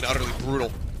completely and utterly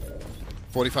brutal.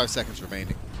 45 seconds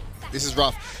remaining. This is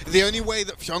rough. The only way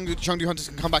that Chengdu Hunters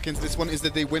can come back into this one is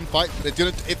that they win fight.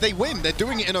 If they win, they're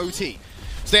doing it in OT.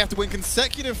 So they have to win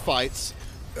consecutive fights.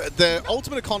 The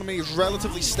ultimate economy is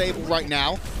relatively stable right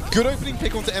now. Good opening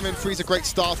pick onto MN3 is a great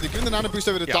start. They've given the nano boost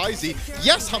over to Daisy.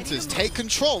 Yes, Hunters, take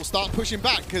control. Start pushing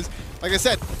back, because, like I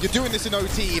said, you're doing this in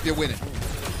OT if you're winning.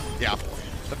 Yeah.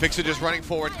 The Fixer just running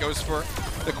forward, goes for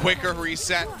the quicker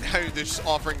reset. Now they're just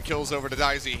offering kills over to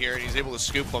Daisy here, and he's able to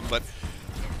scoop them, but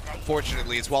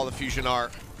fortunately, it's while the Fusion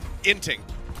are inting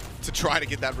to try to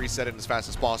get that reset in as fast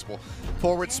as possible.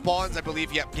 Forward spawns, I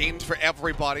believe, gamed for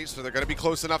everybody, so they're going to be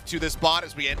close enough to this bot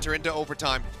as we enter into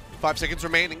overtime. 5 seconds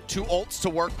remaining, 2 ults to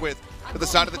work with for the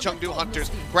side of the Chengdu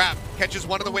Hunters. Grab, catches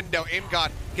one in the window, Aim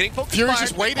God, getting focused. Fury's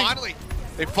just waiting.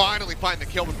 They finally find the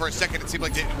kill, but for a second it seemed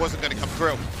like it wasn't going to come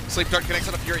through. Sleep Dart connects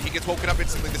on a Fury, he gets woken up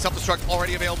instantly. The self-destruct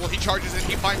already available, he charges in,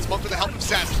 he finds Monk with the help of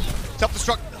Seth.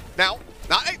 Self-destruct now,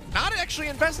 not actually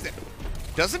invested.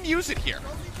 Doesn't use it here.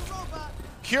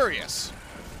 Curious.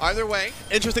 Either way,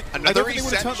 interesting. Another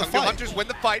reset. Chengdu Hunters win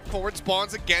the fight. Forward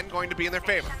spawns again going to be in their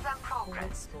favor.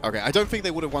 Okay, I don't think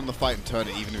they would have won the fight and turned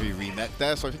it even if he remech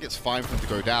there, so I think it's fine for them to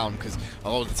go down because a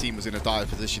lot of the team was in a dire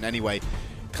position anyway.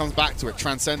 Comes back to it,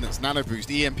 Transcendence, Nano Boost,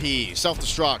 EMP,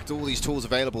 Self-Destruct, all these tools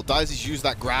available. Daisy's used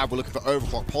that grab, we're looking for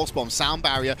Overclock, Pulse Bomb, Sound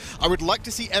Barrier. I would like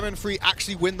to see MN3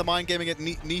 actually win the mind game against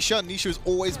Nisha. Nisha has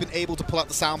always been able to pull out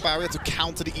the Sound Barrier to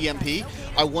counter the EMP.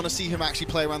 I want to see him actually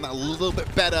play around that a little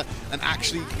bit better and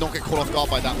actually not get caught off guard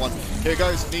by that one. Here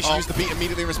goes, Nisha used the beat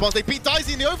immediately in response. They beat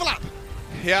Daisy in the overlap.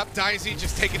 Yep, Daisy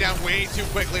just taken down way too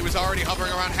quickly. Was already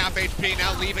hovering around half HP.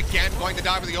 Now leave again, going to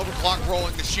die with the overclock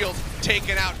rolling. The shield's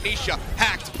taken out. Nisha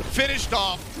hacked, finished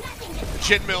off.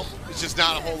 Chinmill is just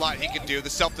not a whole lot he can do. The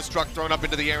self-destruct thrown up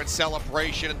into the air in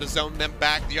celebration and to zone them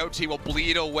back. The OT will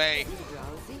bleed away.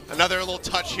 Another little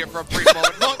touch here for a brief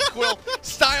moment. Monk will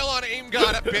style on Aim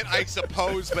God a bit, I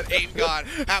suppose, but Aim God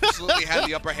absolutely had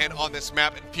the upper hand on this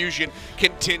map, and Fusion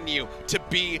continue to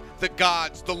be the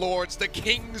gods, the lords, the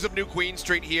kings of New Queen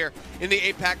Street here in the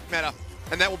APAC meta,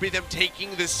 and that will be them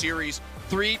taking this series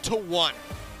 3-1.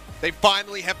 They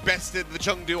finally have bested the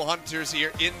Chengdu Hunters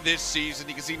here in this season.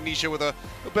 You can see Nisha with a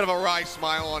bit of a wry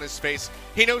smile on his face.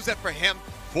 He knows that for him,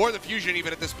 for the Fusion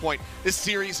even at this point, this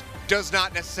series does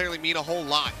not necessarily mean a whole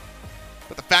lot.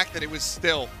 But the fact that it was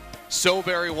still so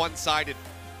very one-sided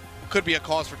could be a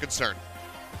cause for concern.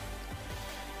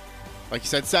 Like you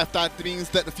said, Seth, that means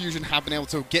that the Fusion have been able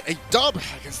to get a dub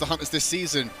against the Hunters this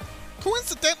season.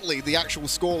 Coincidentally, the actual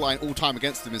scoreline all-time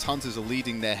against them is Hunters are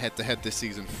leading their head-to-head this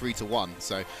season 3-1.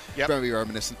 So very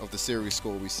reminiscent of the series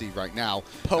score we see right now.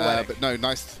 Poetic. But no,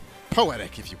 nice.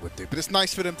 Poetic, if you would do. But it's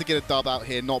nice for them to get a dub out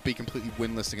here, not be completely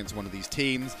winless against one of these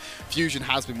teams. Fusion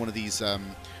has been one of these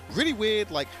really weird,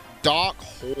 like, dark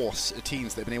horse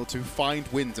teams that have been able to find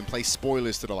wins and play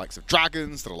spoilers to the likes of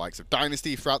Dragons, to the likes of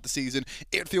Dynasty throughout the season.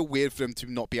 It would feel weird for them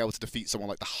to not be able to defeat someone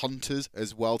like the Hunters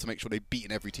as well, to make sure they've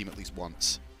beaten every team at least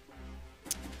once.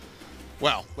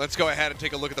 Well, let's go ahead and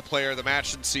take a look at the player of the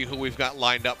match and see who we've got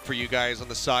lined up for you guys on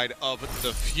the side of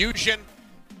the Fusion.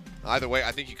 Either way,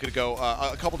 I think you could go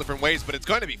a couple different ways, but it's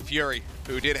going to be Fury,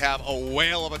 who did have a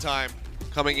whale of a time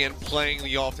coming in, playing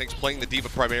the offense, playing the Diva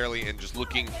primarily, and just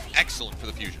looking excellent for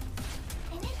the Fusion.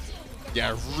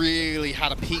 Yeah, really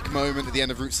had a peak moment at the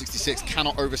end of Route 66.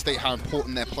 Cannot overstate how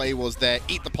important their play was there.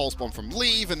 Eat the Pulse Bomb from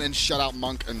Leave and then shut out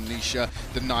Monk and Nisha,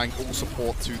 denying all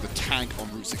support to the tank on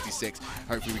Route 66.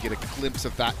 Hopefully we get a glimpse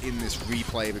of that in this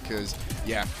replay because,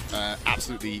 yeah,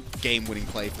 absolutely game-winning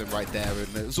play for them right there. And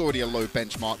there's already a low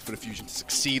benchmark for the Fusion to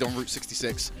succeed on Route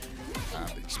 66.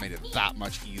 It just made it that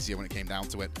much easier when it came down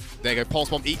to it. There you go, Pulse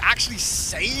Bomb. He actually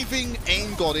saving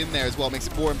Aim God in there as well, makes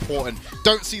it more important.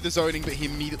 Don't see the zoning, but he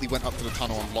immediately went up to the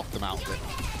tunnel and locked them out of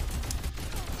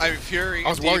it. I mean, Fury, I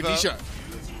was worried, Nisha.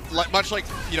 Much like,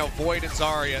 you know, Void and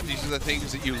Zarya, these are the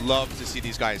things that you love to see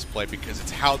these guys play because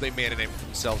it's how they made a name for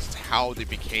themselves. It's how they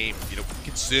became, you know,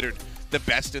 considered the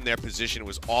best in their position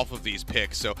was off of these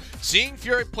picks. So seeing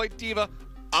Fury play D.Va,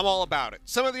 I'm all about it.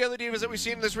 Some of the other D.Vas that we've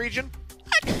seen in this region,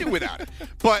 I can do without it.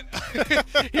 But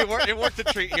it worked a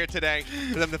treat here today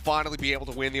for them to finally be able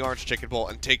to win the Orange Chicken Bowl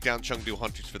and take down Chengdu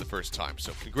Hunters for the first time.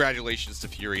 So congratulations to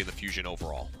Fury and the Fusion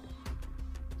overall.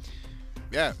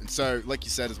 Yeah, and so, like you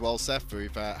said as well, Seth,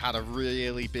 we've had a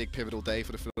really big pivotal day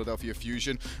for the Philadelphia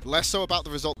Fusion. Less so about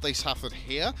the result they suffered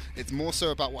here. It's more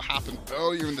so about what happened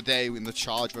earlier in the day in the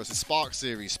Charge versus Spark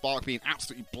series. Spark being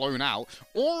absolutely blown out,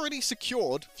 already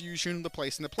secured Fusion the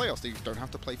place in the playoffs. They don't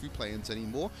have to play through play-ins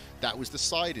anymore. That was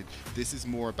decided. This is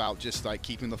more about just like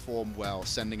keeping the form well,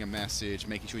 sending a message,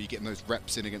 making sure you're getting those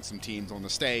reps in against some teams on the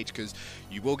stage, because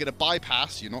you will get a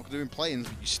bypass. You're not doing play-ins,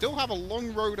 but you still have a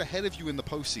long road ahead of you in the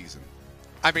postseason.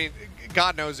 I mean,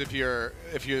 God knows if you're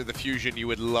the Fusion, you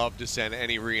would love to send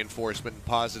any reinforcement and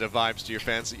positive vibes to your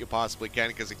fans that you possibly can.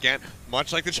 Because again,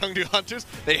 much like the Chengdu Hunters,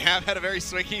 they have had a very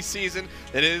swingy season.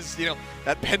 It is, you know,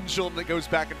 that pendulum that goes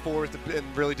back and forth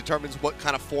and really determines what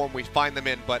kind of form we find them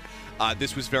in. But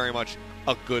this was very much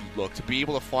a good look to be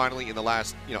able to finally, in the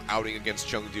last outing against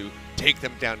Chengdu, take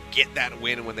them down, get that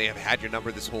win when they have had your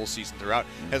number this whole season throughout.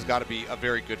 Has got to be a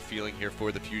very good feeling here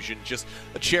for the Fusion. Just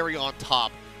a cherry on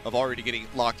top of already getting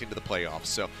locked into the playoffs.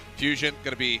 So Fusion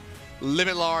going to be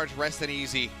living large, resting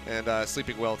easy, and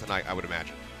sleeping well tonight, I would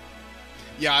imagine.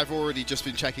 Yeah, I've already just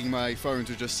been checking my phone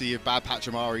to just see if Bad Patch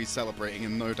Amari's celebrating,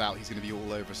 and no doubt he's going to be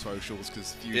all over socials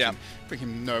because Fusion bring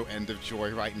him no end of joy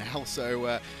right now.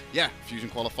 So yeah, Fusion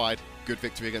qualified. Good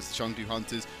victory against the Chengdu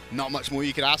Hunters. Not much more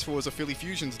you could ask for as a Philly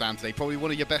Fusion stand today. Probably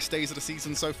one of your best days of the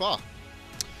season so far.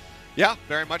 Yeah,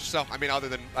 very much so. I mean, other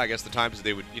than, I guess, the times that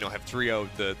they would, have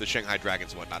 3-0'd the Shanghai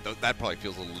Dragons and whatnot. That probably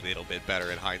feels a little bit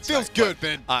better in hindsight. Feels good,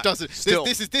 Ben. Does it? Still,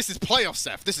 this is playoff,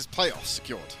 Seth. This is playoff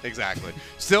secured. Exactly.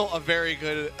 Still a very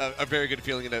good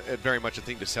feeling and a very much a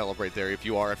thing to celebrate there if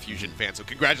you are a Fusion fan. So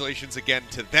congratulations again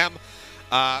to them.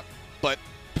 But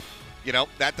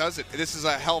that does it. This is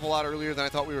a hell of a lot earlier than I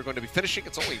thought we were going to be finishing.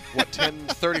 It's only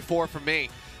 10:34 for me.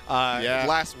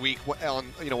 Last week,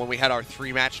 when we had our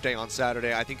 3-match day on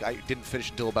Saturday, I think I didn't finish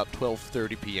until about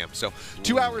 12:30 p.m. So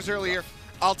 2 hours earlier,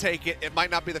 I'll take it. It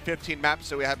might not be the 15 maps,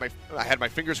 so I had my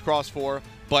fingers crossed for,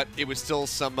 but it was still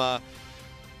some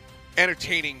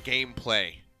entertaining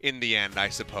gameplay in the end, I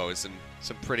suppose, and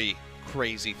some pretty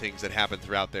crazy things that happened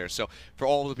throughout there. So for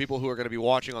all of the people who are going to be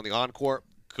watching on the Encore,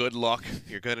 good luck.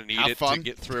 You're going to need it to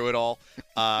get through it all.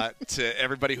 To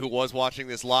everybody who was watching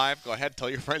this live, go ahead, tell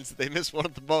your friends that they missed one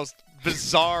of the most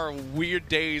bizarre, weird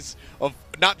days of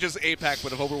not just APAC,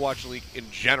 but of Overwatch League in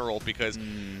general, because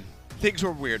things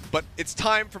were weird. But it's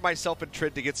time for myself and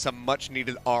Trid to get some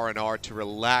much-needed R&R to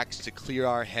relax, to clear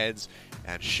our heads,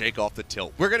 and shake off the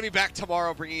tilt. We're going to be back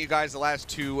tomorrow bringing you guys the last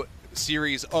 2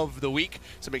 series of the week.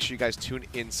 So make sure you guys tune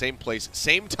in, same place,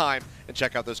 same time, and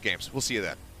check out those games. We'll see you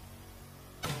then.